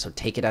reading, so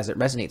take it as it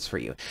resonates for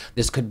you.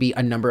 This could be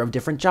a number of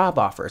different job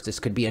offers. This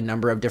could be a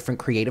number of different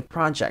creative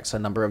projects, a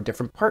number of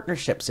different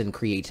partnerships in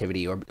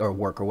creativity or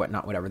work or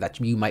whatnot, whatever that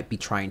you might be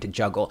trying to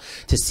juggle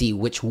to see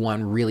which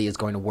one really is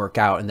going to work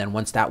out. And then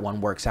once that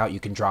one works out, you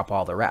can drop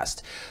all the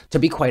rest. To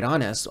be quite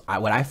honest,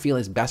 what I feel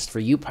is best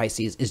for you,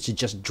 Pisces, is to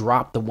just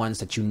drop the ones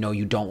that you know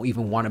you don't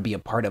even want to be a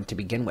part of to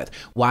begin with.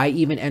 Why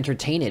even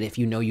entertain it if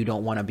you know you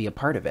don't want to be a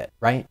part of it,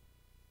 right?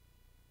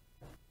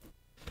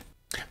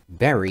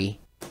 Very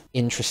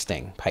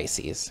interesting,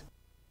 Pisces.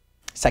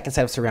 Second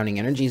set of surrounding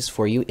energies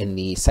for you in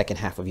the second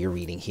half of your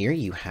reading here,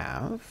 you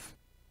have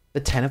the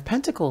Ten of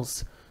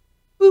Pentacles.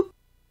 Boop.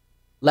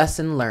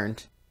 Lesson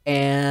learned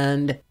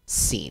and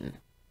seen.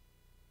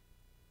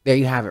 There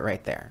you have it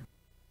right there.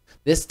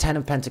 This 10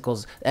 of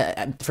Pentacles,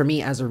 for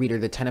me as a reader,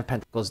 the 10 of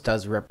Pentacles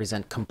does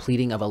represent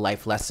completing of a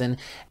life lesson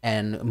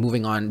and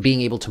moving on,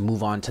 being able to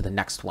move on to the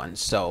next one.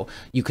 So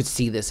you could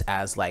see this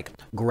as like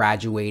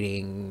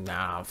graduating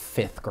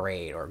 5th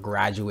grade or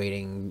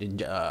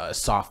graduating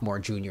sophomore,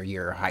 junior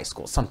year of high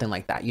school, something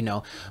like that, you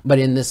know. But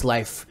in this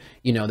life,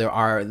 you know, there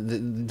are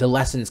the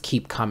lessons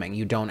keep coming.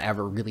 You don't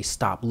ever really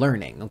stop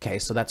learning. Okay,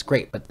 so that's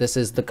great. But this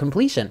is the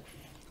completion.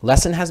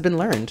 Lesson has been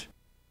learned.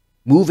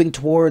 Moving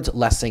towards a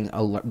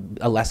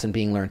lesson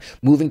being learned,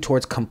 moving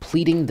towards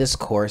completing this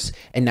course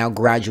and now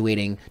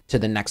graduating to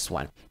the next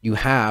one.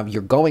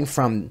 You're going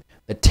from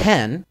the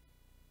 10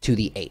 to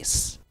the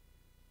ace.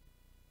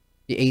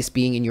 The ace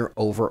being in your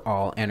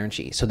overall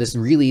energy. So this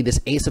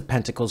Ace of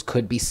Pentacles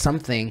could be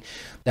something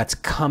that's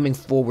coming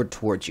forward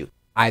towards you.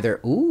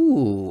 Either,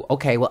 ooh,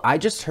 okay, well, I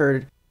just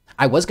heard,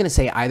 I was going to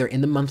say either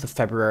in the month of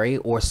February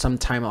or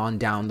sometime on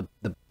down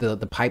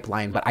the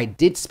pipeline, but I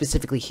did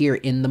specifically hear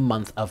in the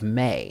month of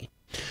May.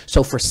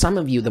 So for some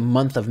of you, the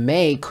month of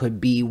May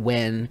could be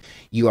when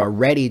you are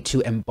ready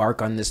to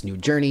embark on this new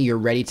journey. You're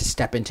ready to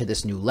step into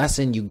this new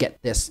lesson. You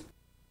get this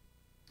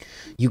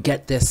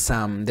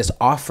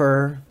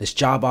offer, this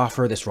job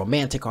offer, this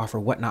romantic offer,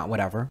 whatnot,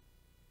 whatever.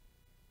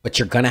 But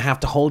you're going to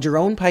have to hold your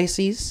own,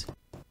 Pisces.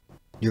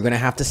 You're going to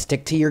have to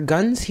stick to your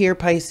guns here,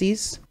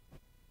 Pisces.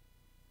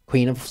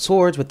 Queen of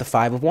Swords with the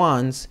 5 of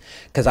Wands,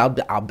 because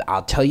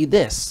I'll tell you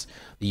this: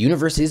 the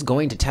universe is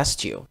going to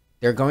test you.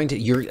 They're going to,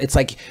 it's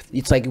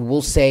like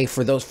we'll say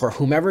for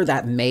whomever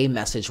that May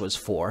message was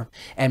for,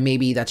 and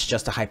maybe that's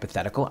just a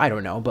hypothetical, I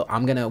don't know, but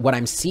what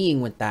I'm seeing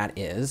with that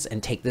is,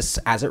 and take this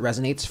as it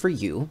resonates for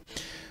you,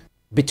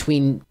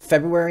 between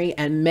February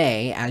and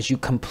May, as you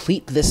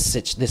complete this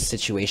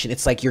situation,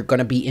 it's like you're going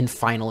to be in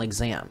final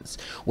exams,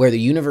 where the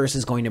universe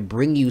is going to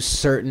bring you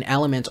certain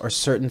elements or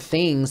certain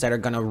things that are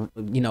going to,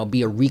 you know,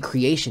 be a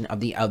recreation of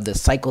the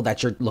cycle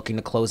that you're looking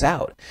to close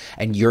out.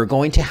 And you're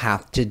going to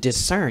have to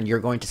discern. You're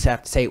going to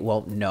have to say,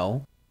 well,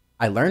 no,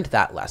 I learned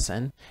that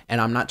lesson,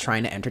 and I'm not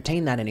trying to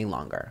entertain that any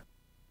longer.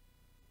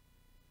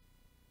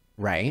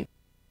 Right?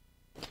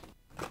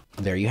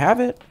 There you have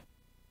it.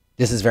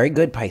 This is very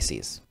good,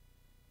 Pisces.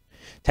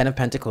 10 of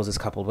Pentacles is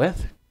coupled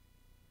with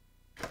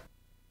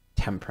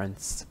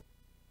Temperance.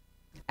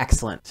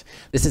 Excellent.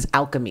 This is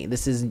alchemy.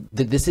 This is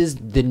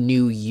the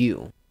new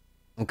you.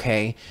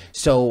 Okay.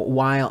 So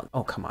while,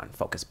 oh, come on,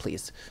 focus,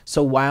 please.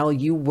 So while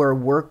you were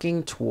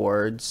working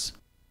towards,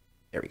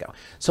 there we go.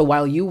 So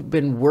while you've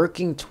been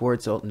working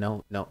towards, oh,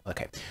 no,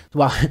 okay.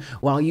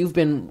 While you've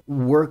been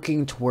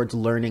working towards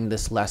learning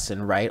this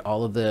lesson, right?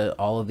 All of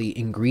the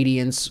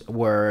ingredients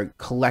were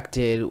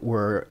collected,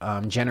 were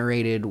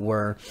generated,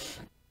 were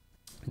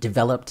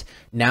developed.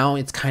 Now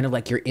it's kind of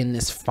like you're in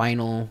this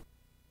final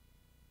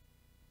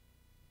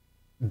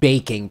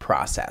baking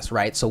process,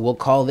 right? So we'll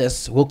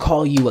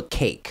call you a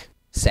cake,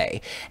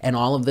 say, and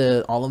all of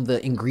the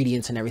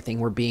ingredients and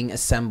everything were being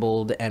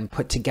assembled and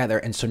put together.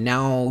 And so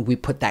now we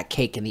put that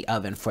cake in the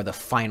oven for the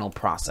final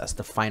process,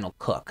 the final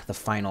cook, the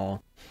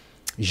final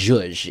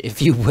zhuzh,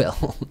 if you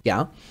will.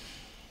 Yeah.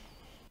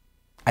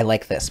 I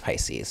like this,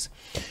 Pisces.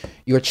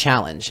 Your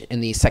challenge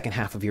in the second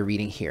half of your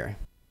reading here.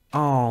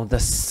 Oh, the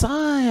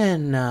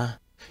sun.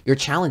 Your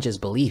challenge is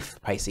belief,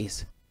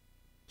 Pisces.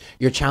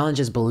 Your challenge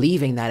is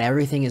believing that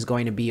everything is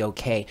going to be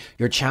okay.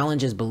 Your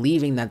challenge is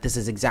believing that this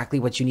is exactly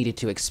what you needed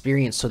to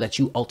experience so that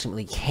you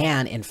ultimately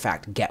can, in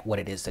fact, get what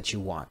it is that you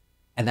want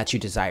and that you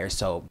desire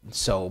so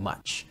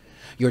much.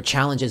 Your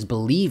challenge is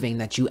believing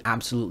that you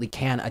absolutely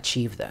can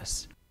achieve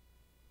this.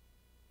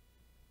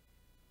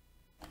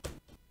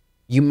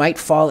 You might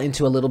fall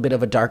into a little bit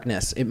of a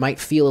darkness. It might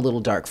feel a little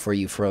dark for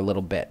you for a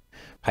little bit,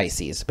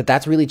 Pisces, but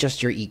that's really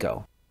just your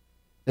ego.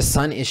 The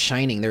sun is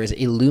shining. There is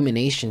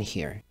illumination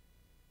here.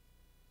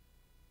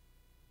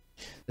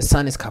 The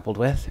sun is coupled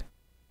with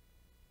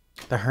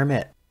the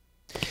Hermit.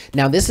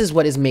 Now, this is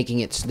what is making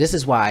it, this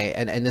is why,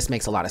 and this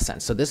makes a lot of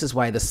sense. So this is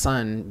why the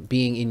sun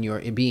being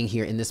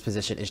here in this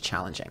position is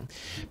challenging,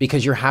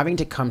 because you're having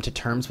to come to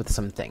terms with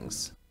some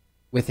things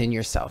within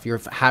yourself.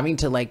 You're having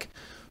to, like,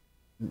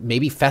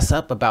 maybe fess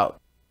up about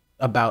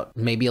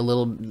maybe a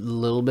little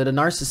bit of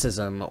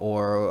narcissism,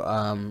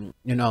 or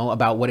you know,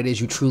 about what it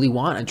is you truly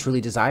want and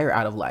truly desire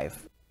out of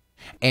life.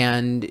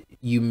 And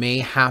you may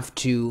have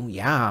to,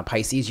 yeah,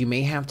 Pisces, you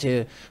may have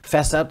to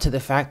fess up to the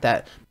fact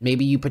that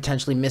maybe you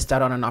potentially missed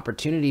out on an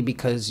opportunity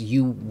because of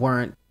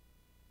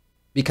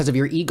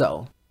your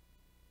ego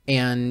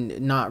and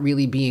not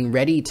really being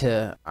ready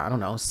to, I don't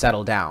know,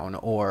 settle down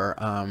or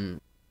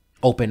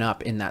open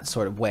up in that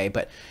sort of way.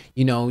 But,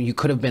 you know, you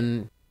could have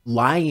been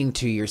lying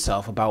to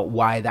yourself about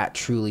why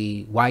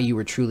you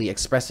were truly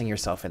expressing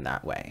yourself in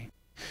that way.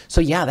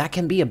 So yeah, that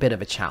can be a bit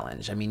of a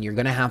challenge. I mean, you're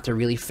going to have to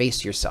really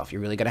face yourself.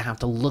 You're really going to have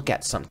to look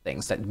at some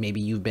things that maybe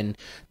you've been,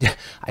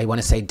 I want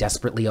to say,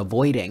 desperately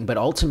avoiding, but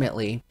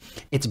ultimately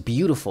it's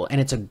beautiful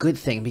and it's a good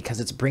thing because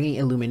it's bringing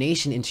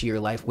illumination into your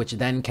life, which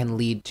then can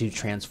lead to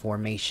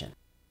transformation.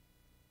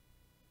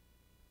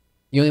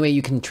 The only way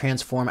you can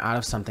transform out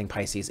of something,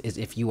 Pisces, is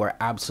if you are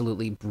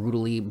absolutely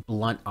brutally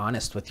blunt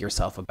honest with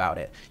yourself about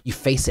it. You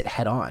face it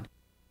head on.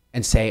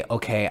 and say,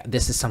 okay,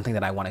 this is something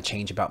that I want to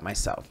change about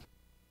myself.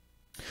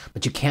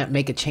 But you can't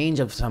make a change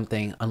of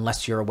something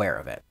unless you're aware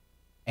of it.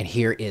 And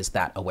here is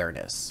that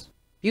awareness.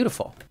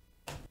 Beautiful.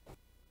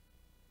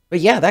 But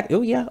yeah,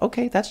 oh yeah,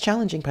 okay, that's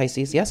challenging,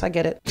 Pisces. Yes, I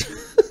get it.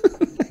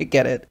 I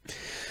get it.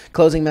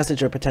 Closing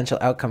message or potential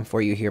outcome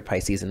for you here,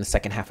 Pisces, in the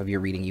second half of your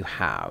reading you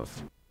have.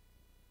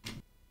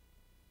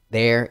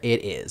 There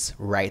it is,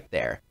 right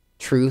there.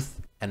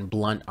 Truth and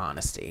blunt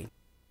honesty.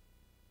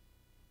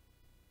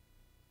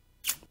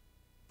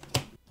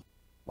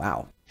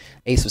 Wow.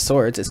 Ace of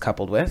Swords is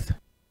coupled with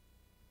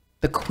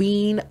the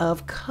Queen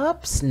of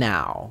Cups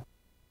now.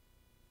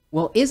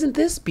 Well, isn't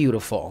this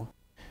beautiful?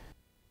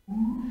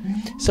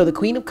 So the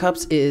Queen of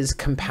Cups is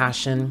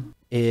compassion,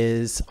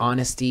 is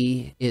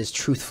honesty, is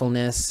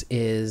truthfulness,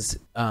 is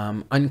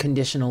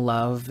unconditional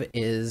love,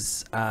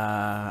 is,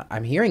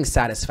 I'm hearing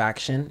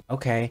satisfaction,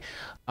 okay,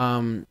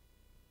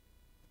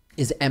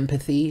 is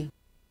empathy.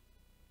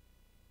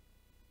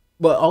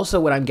 But also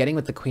what I'm getting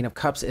with the Queen of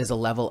Cups is a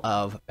level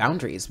of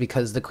boundaries,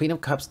 because the Queen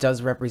of Cups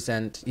does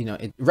represent, you know,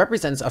 it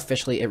represents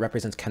officially, it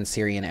represents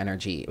Cancerian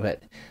energy,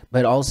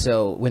 but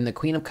also when the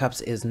Queen of Cups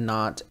is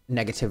not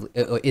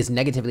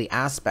negatively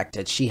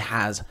aspected, she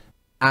has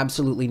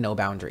absolutely no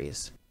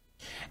boundaries.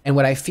 And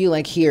what I feel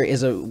like here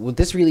is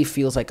this really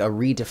feels like a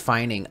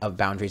redefining of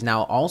boundaries.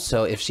 Now,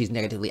 also, if she's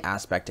negatively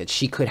aspected,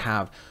 she could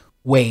have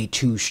way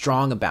too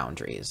strong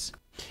boundaries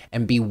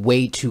and be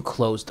way too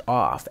closed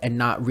off and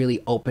not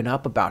really open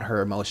up about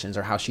her emotions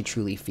or how she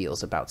truly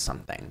feels about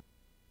something.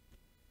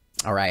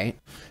 All right.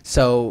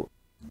 So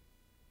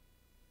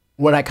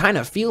what I kind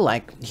of feel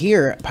like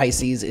here,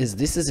 Pisces, is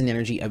this is an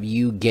energy of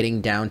you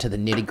getting down to the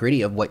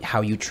nitty-gritty of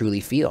how you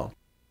truly feel.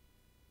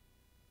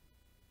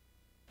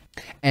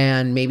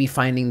 And maybe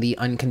finding the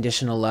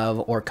unconditional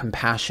love or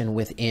compassion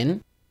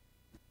within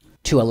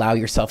to allow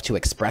yourself to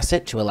express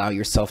it, to allow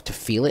yourself to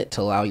feel it,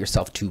 to allow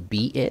yourself to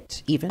be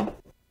it even.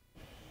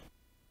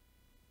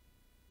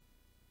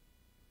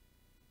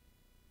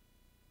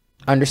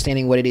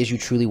 Understanding what it is you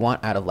truly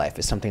want out of life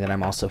is something that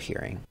I'm also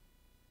hearing.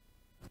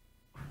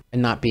 And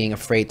not being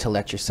afraid to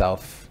let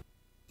yourself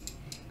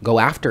go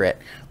after it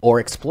or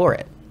explore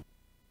it.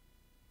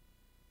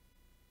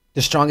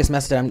 The strongest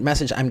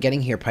message I'm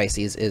getting here,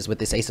 Pisces, is with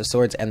this Ace of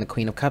Swords and the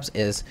Queen of Cups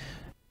is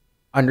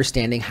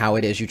understanding how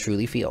it is you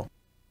truly feel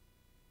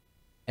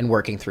and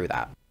working through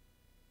that,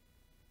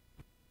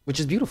 which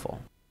is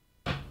beautiful.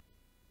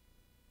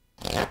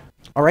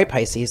 All right,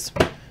 Pisces.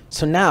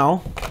 So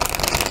now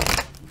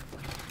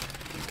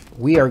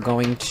we are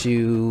going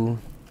to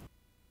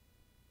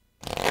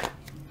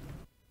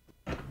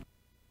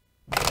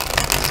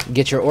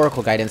get your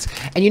oracle guidance.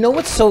 And you know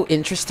what's so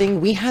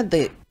interesting? We had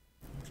the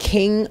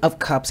King of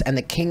Cups and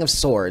the King of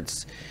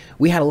Swords.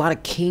 We had a lot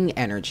of king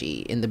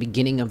energy in the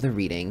beginning of the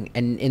reading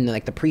and in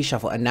like the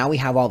pre-shuffle. And now we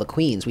have all the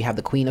queens. We have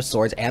the Queen of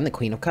Swords and the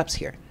Queen of Cups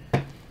here.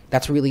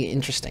 That's really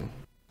interesting.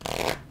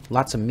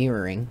 Lots of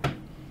mirroring.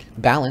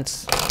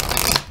 Balance.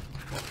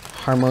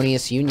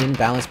 Harmonious union.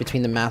 Balance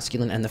between the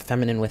masculine and the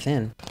feminine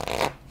within.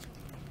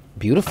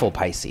 Beautiful,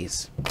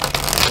 Pisces.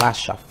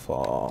 Last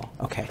shuffle.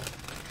 Okay.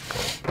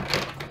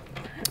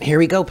 Here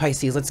we go,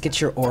 Pisces. Let's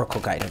get your oracle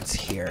guidance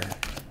here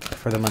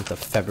for the month of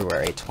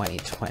February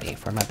 2020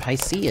 for my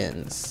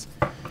Pisceans.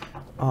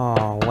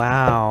 Oh,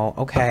 wow.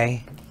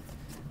 Okay.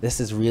 This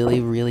is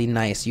really, really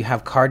nice. You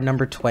have card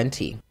number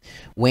 20.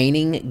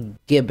 Waning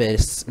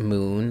Gibbous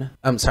Moon.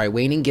 I'm sorry,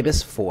 Waning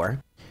Gibbous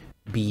 4.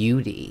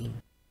 Beauty.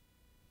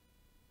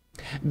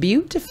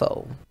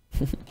 Beautiful.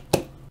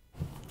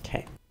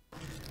 Okay.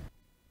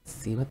 Let's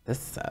see what this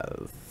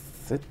says.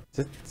 Okay,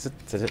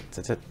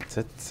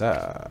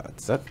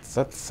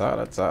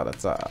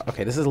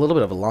 this is a little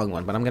bit of a long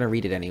one, but I'm going to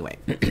read it anyway.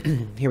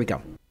 Here we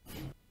go.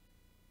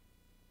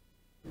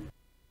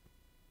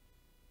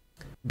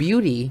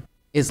 Beauty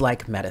is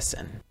like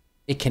medicine.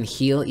 It can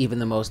heal even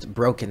the most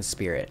broken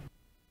spirit.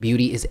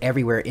 Beauty is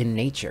everywhere in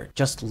nature.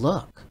 Just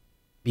look.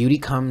 Beauty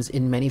comes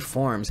in many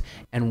forms,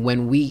 and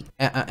when we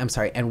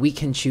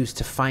can choose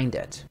to find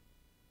it.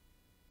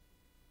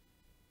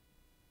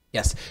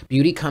 Yes,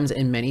 beauty comes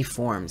in many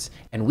forms,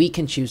 and we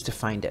can choose to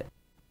find it.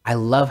 I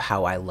love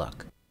how I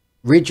look.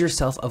 Rid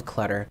yourself of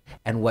clutter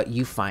and what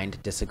you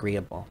find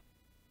disagreeable.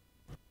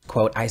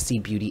 Quote, I see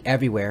beauty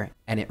everywhere,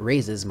 and it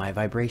raises my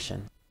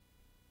vibration.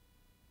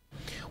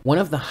 One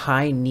of the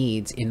high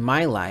needs in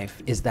my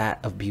life is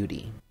that of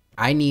beauty.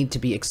 I need to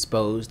be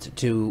exposed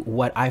to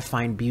what I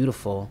find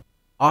beautiful,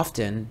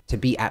 often to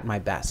be at my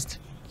best.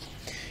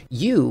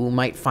 You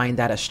might find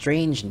that a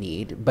strange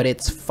need, but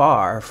it's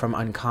far from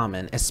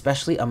uncommon,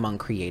 especially among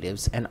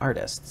creatives and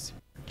artists.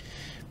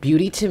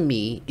 Beauty to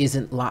me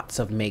isn't lots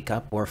of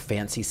makeup or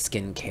fancy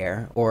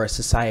skincare or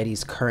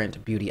society's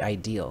current beauty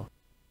ideal.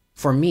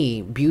 For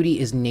me, beauty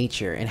is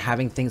nature and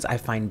having things I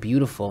find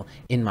beautiful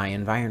in my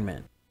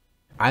environment.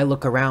 I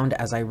look around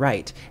as I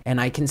write, and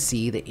I can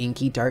see the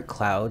inky dark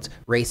clouds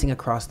racing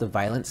across a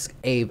violent sky,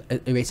 and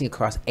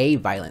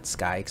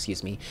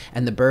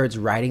the birds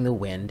riding the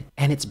wind,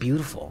 and it's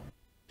beautiful.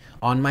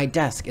 On my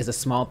desk is a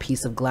small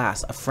piece of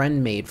glass a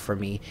friend made for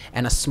me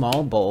and a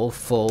small bowl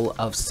full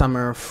of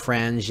summer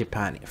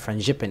frangipani.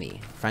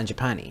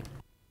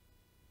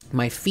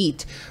 My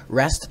feet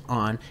rest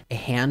on a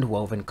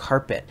hand-woven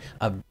carpet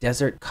of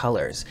desert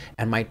colors,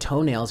 and my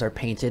toenails are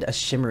painted a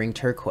shimmering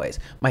turquoise,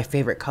 my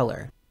favorite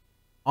color.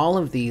 All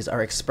of these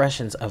are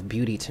expressions of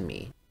beauty to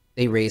me.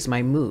 They raise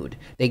my mood.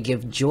 They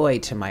give joy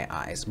to my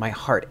eyes, my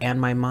heart,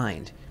 and my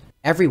mind.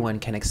 Everyone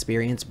can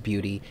experience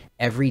beauty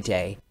every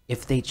day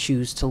if they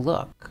choose to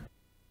look.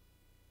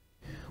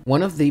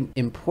 One of the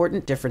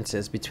important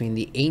differences between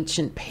the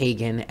ancient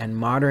pagan and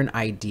modern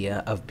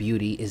idea of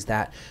beauty is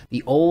that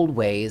the old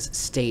ways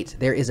state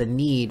there is a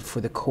need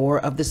for the core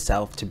of the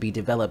self to be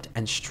developed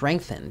and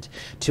strengthened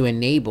to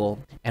enable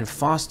and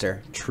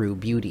foster true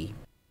beauty.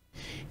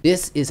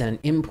 This is an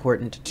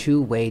important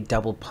two-way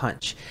double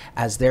punch,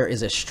 as there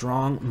is a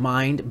strong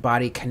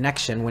mind-body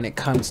connection when it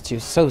comes to,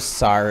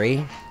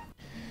 strong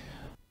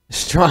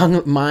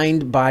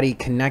mind-body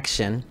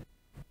connection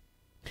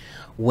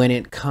when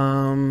it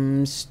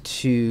comes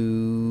to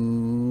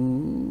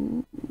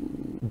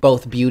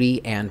both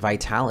beauty and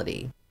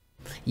vitality.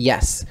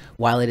 Yes,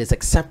 while it is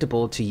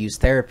acceptable to use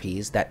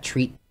therapies that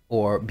treat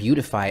or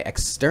beautify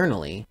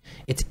externally,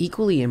 it's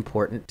equally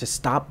important to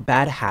stop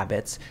bad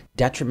habits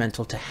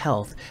detrimental to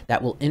health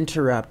that will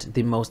interrupt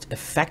the most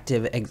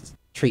effective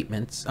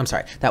treatments.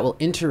 That will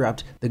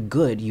interrupt the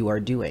good you are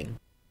doing.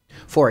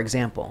 For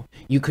example,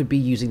 you could be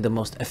using the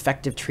most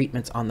effective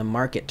treatments on the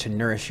market to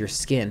nourish your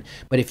skin,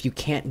 but if you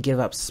can't give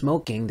up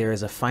smoking, there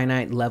is a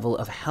finite level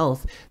of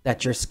health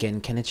that your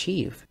skin can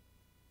achieve.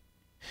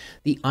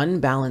 The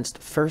unbalanced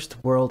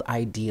first world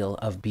ideal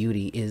of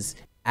beauty is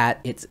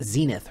at its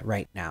zenith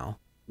right now,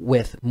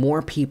 with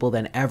more people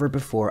than ever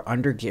before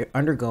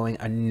undergoing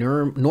a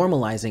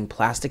normalizing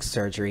plastic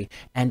surgery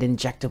and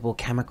injectable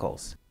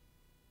chemicals.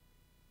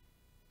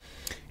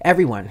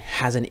 Everyone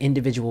has an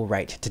individual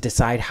right to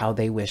decide how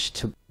they wish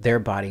their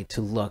body to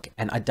look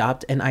and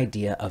adopt an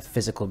idea of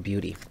physical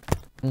beauty.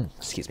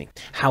 Excuse me.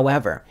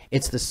 However,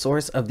 it's the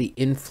source of the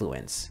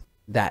influence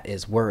that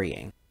is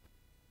worrying.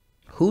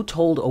 Who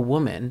told a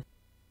woman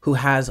who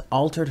has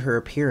altered her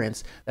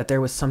appearance that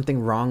there was something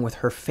wrong with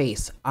her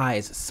face,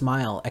 eyes,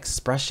 smile,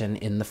 expression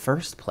in the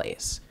first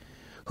place?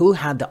 Who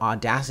had the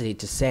audacity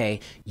to say,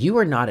 "You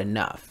are not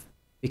enough,"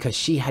 because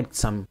she had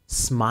some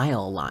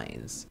smile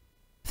lines?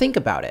 Think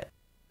about it.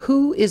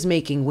 Who is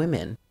making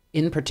women,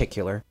 in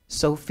particular,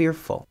 so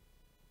fearful?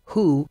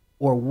 Who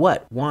or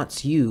what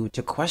wants you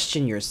to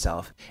question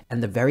yourself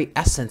and the very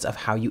essence of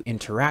how you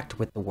interact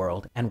with the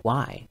world, and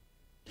why?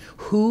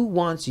 Who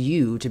wants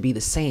you to be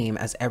the same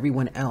as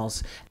everyone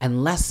else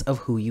and less of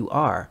who you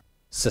are?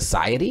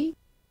 Society?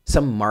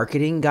 Some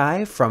marketing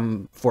guy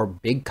for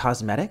big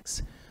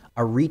cosmetics?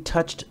 A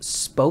retouched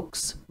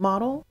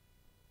spokesmodel?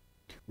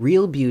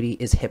 Real beauty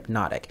is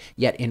hypnotic,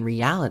 yet in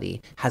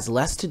reality has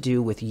less to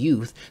do with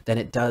youth than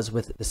it does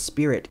with the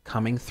spirit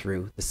coming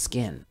through the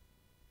skin.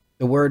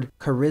 The word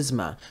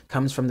charisma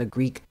comes from the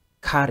Greek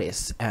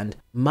charis and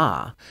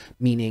ma,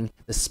 meaning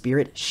the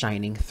spirit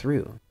shining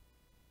through.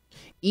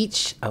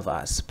 Each of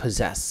us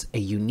possess a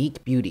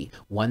unique beauty,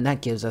 one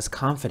that gives us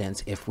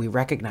confidence if we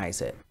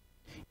recognize it.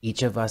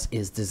 Each of us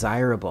is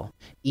desirable.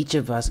 Each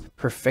of us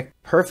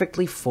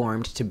perfectly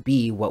formed to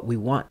be what we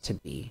want to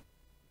be.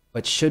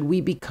 But should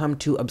we become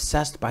too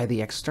obsessed by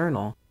the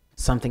external,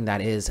 something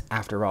that is,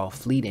 after all,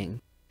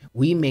 fleeting,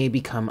 we may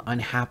become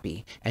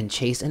unhappy and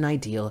chase an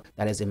ideal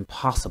that is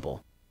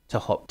impossible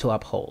to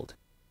uphold.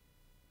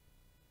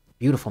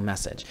 Beautiful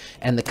message.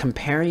 And the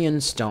companion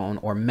stone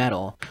or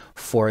metal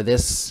for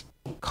this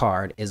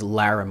card is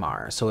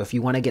Larimar. So if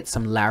you want to get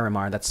some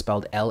Larimar, that's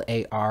spelled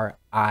Larimar.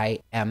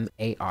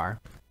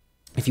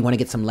 If you want to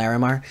get some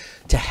Larimar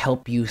to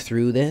help you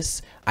through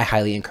this, I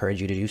highly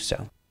encourage you to do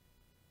so.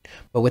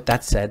 But with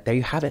that said, there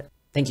you have it.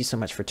 Thank you so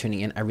much for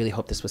tuning in. I really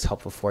hope this was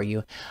helpful for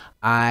you.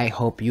 I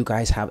hope you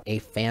guys have a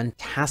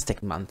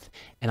fantastic month,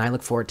 and I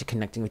look forward to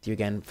connecting with you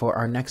again for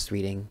our next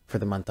reading for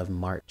the month of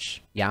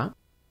March. Yeah?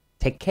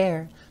 Take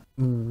care.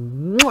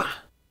 Mwah!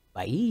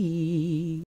 Bye.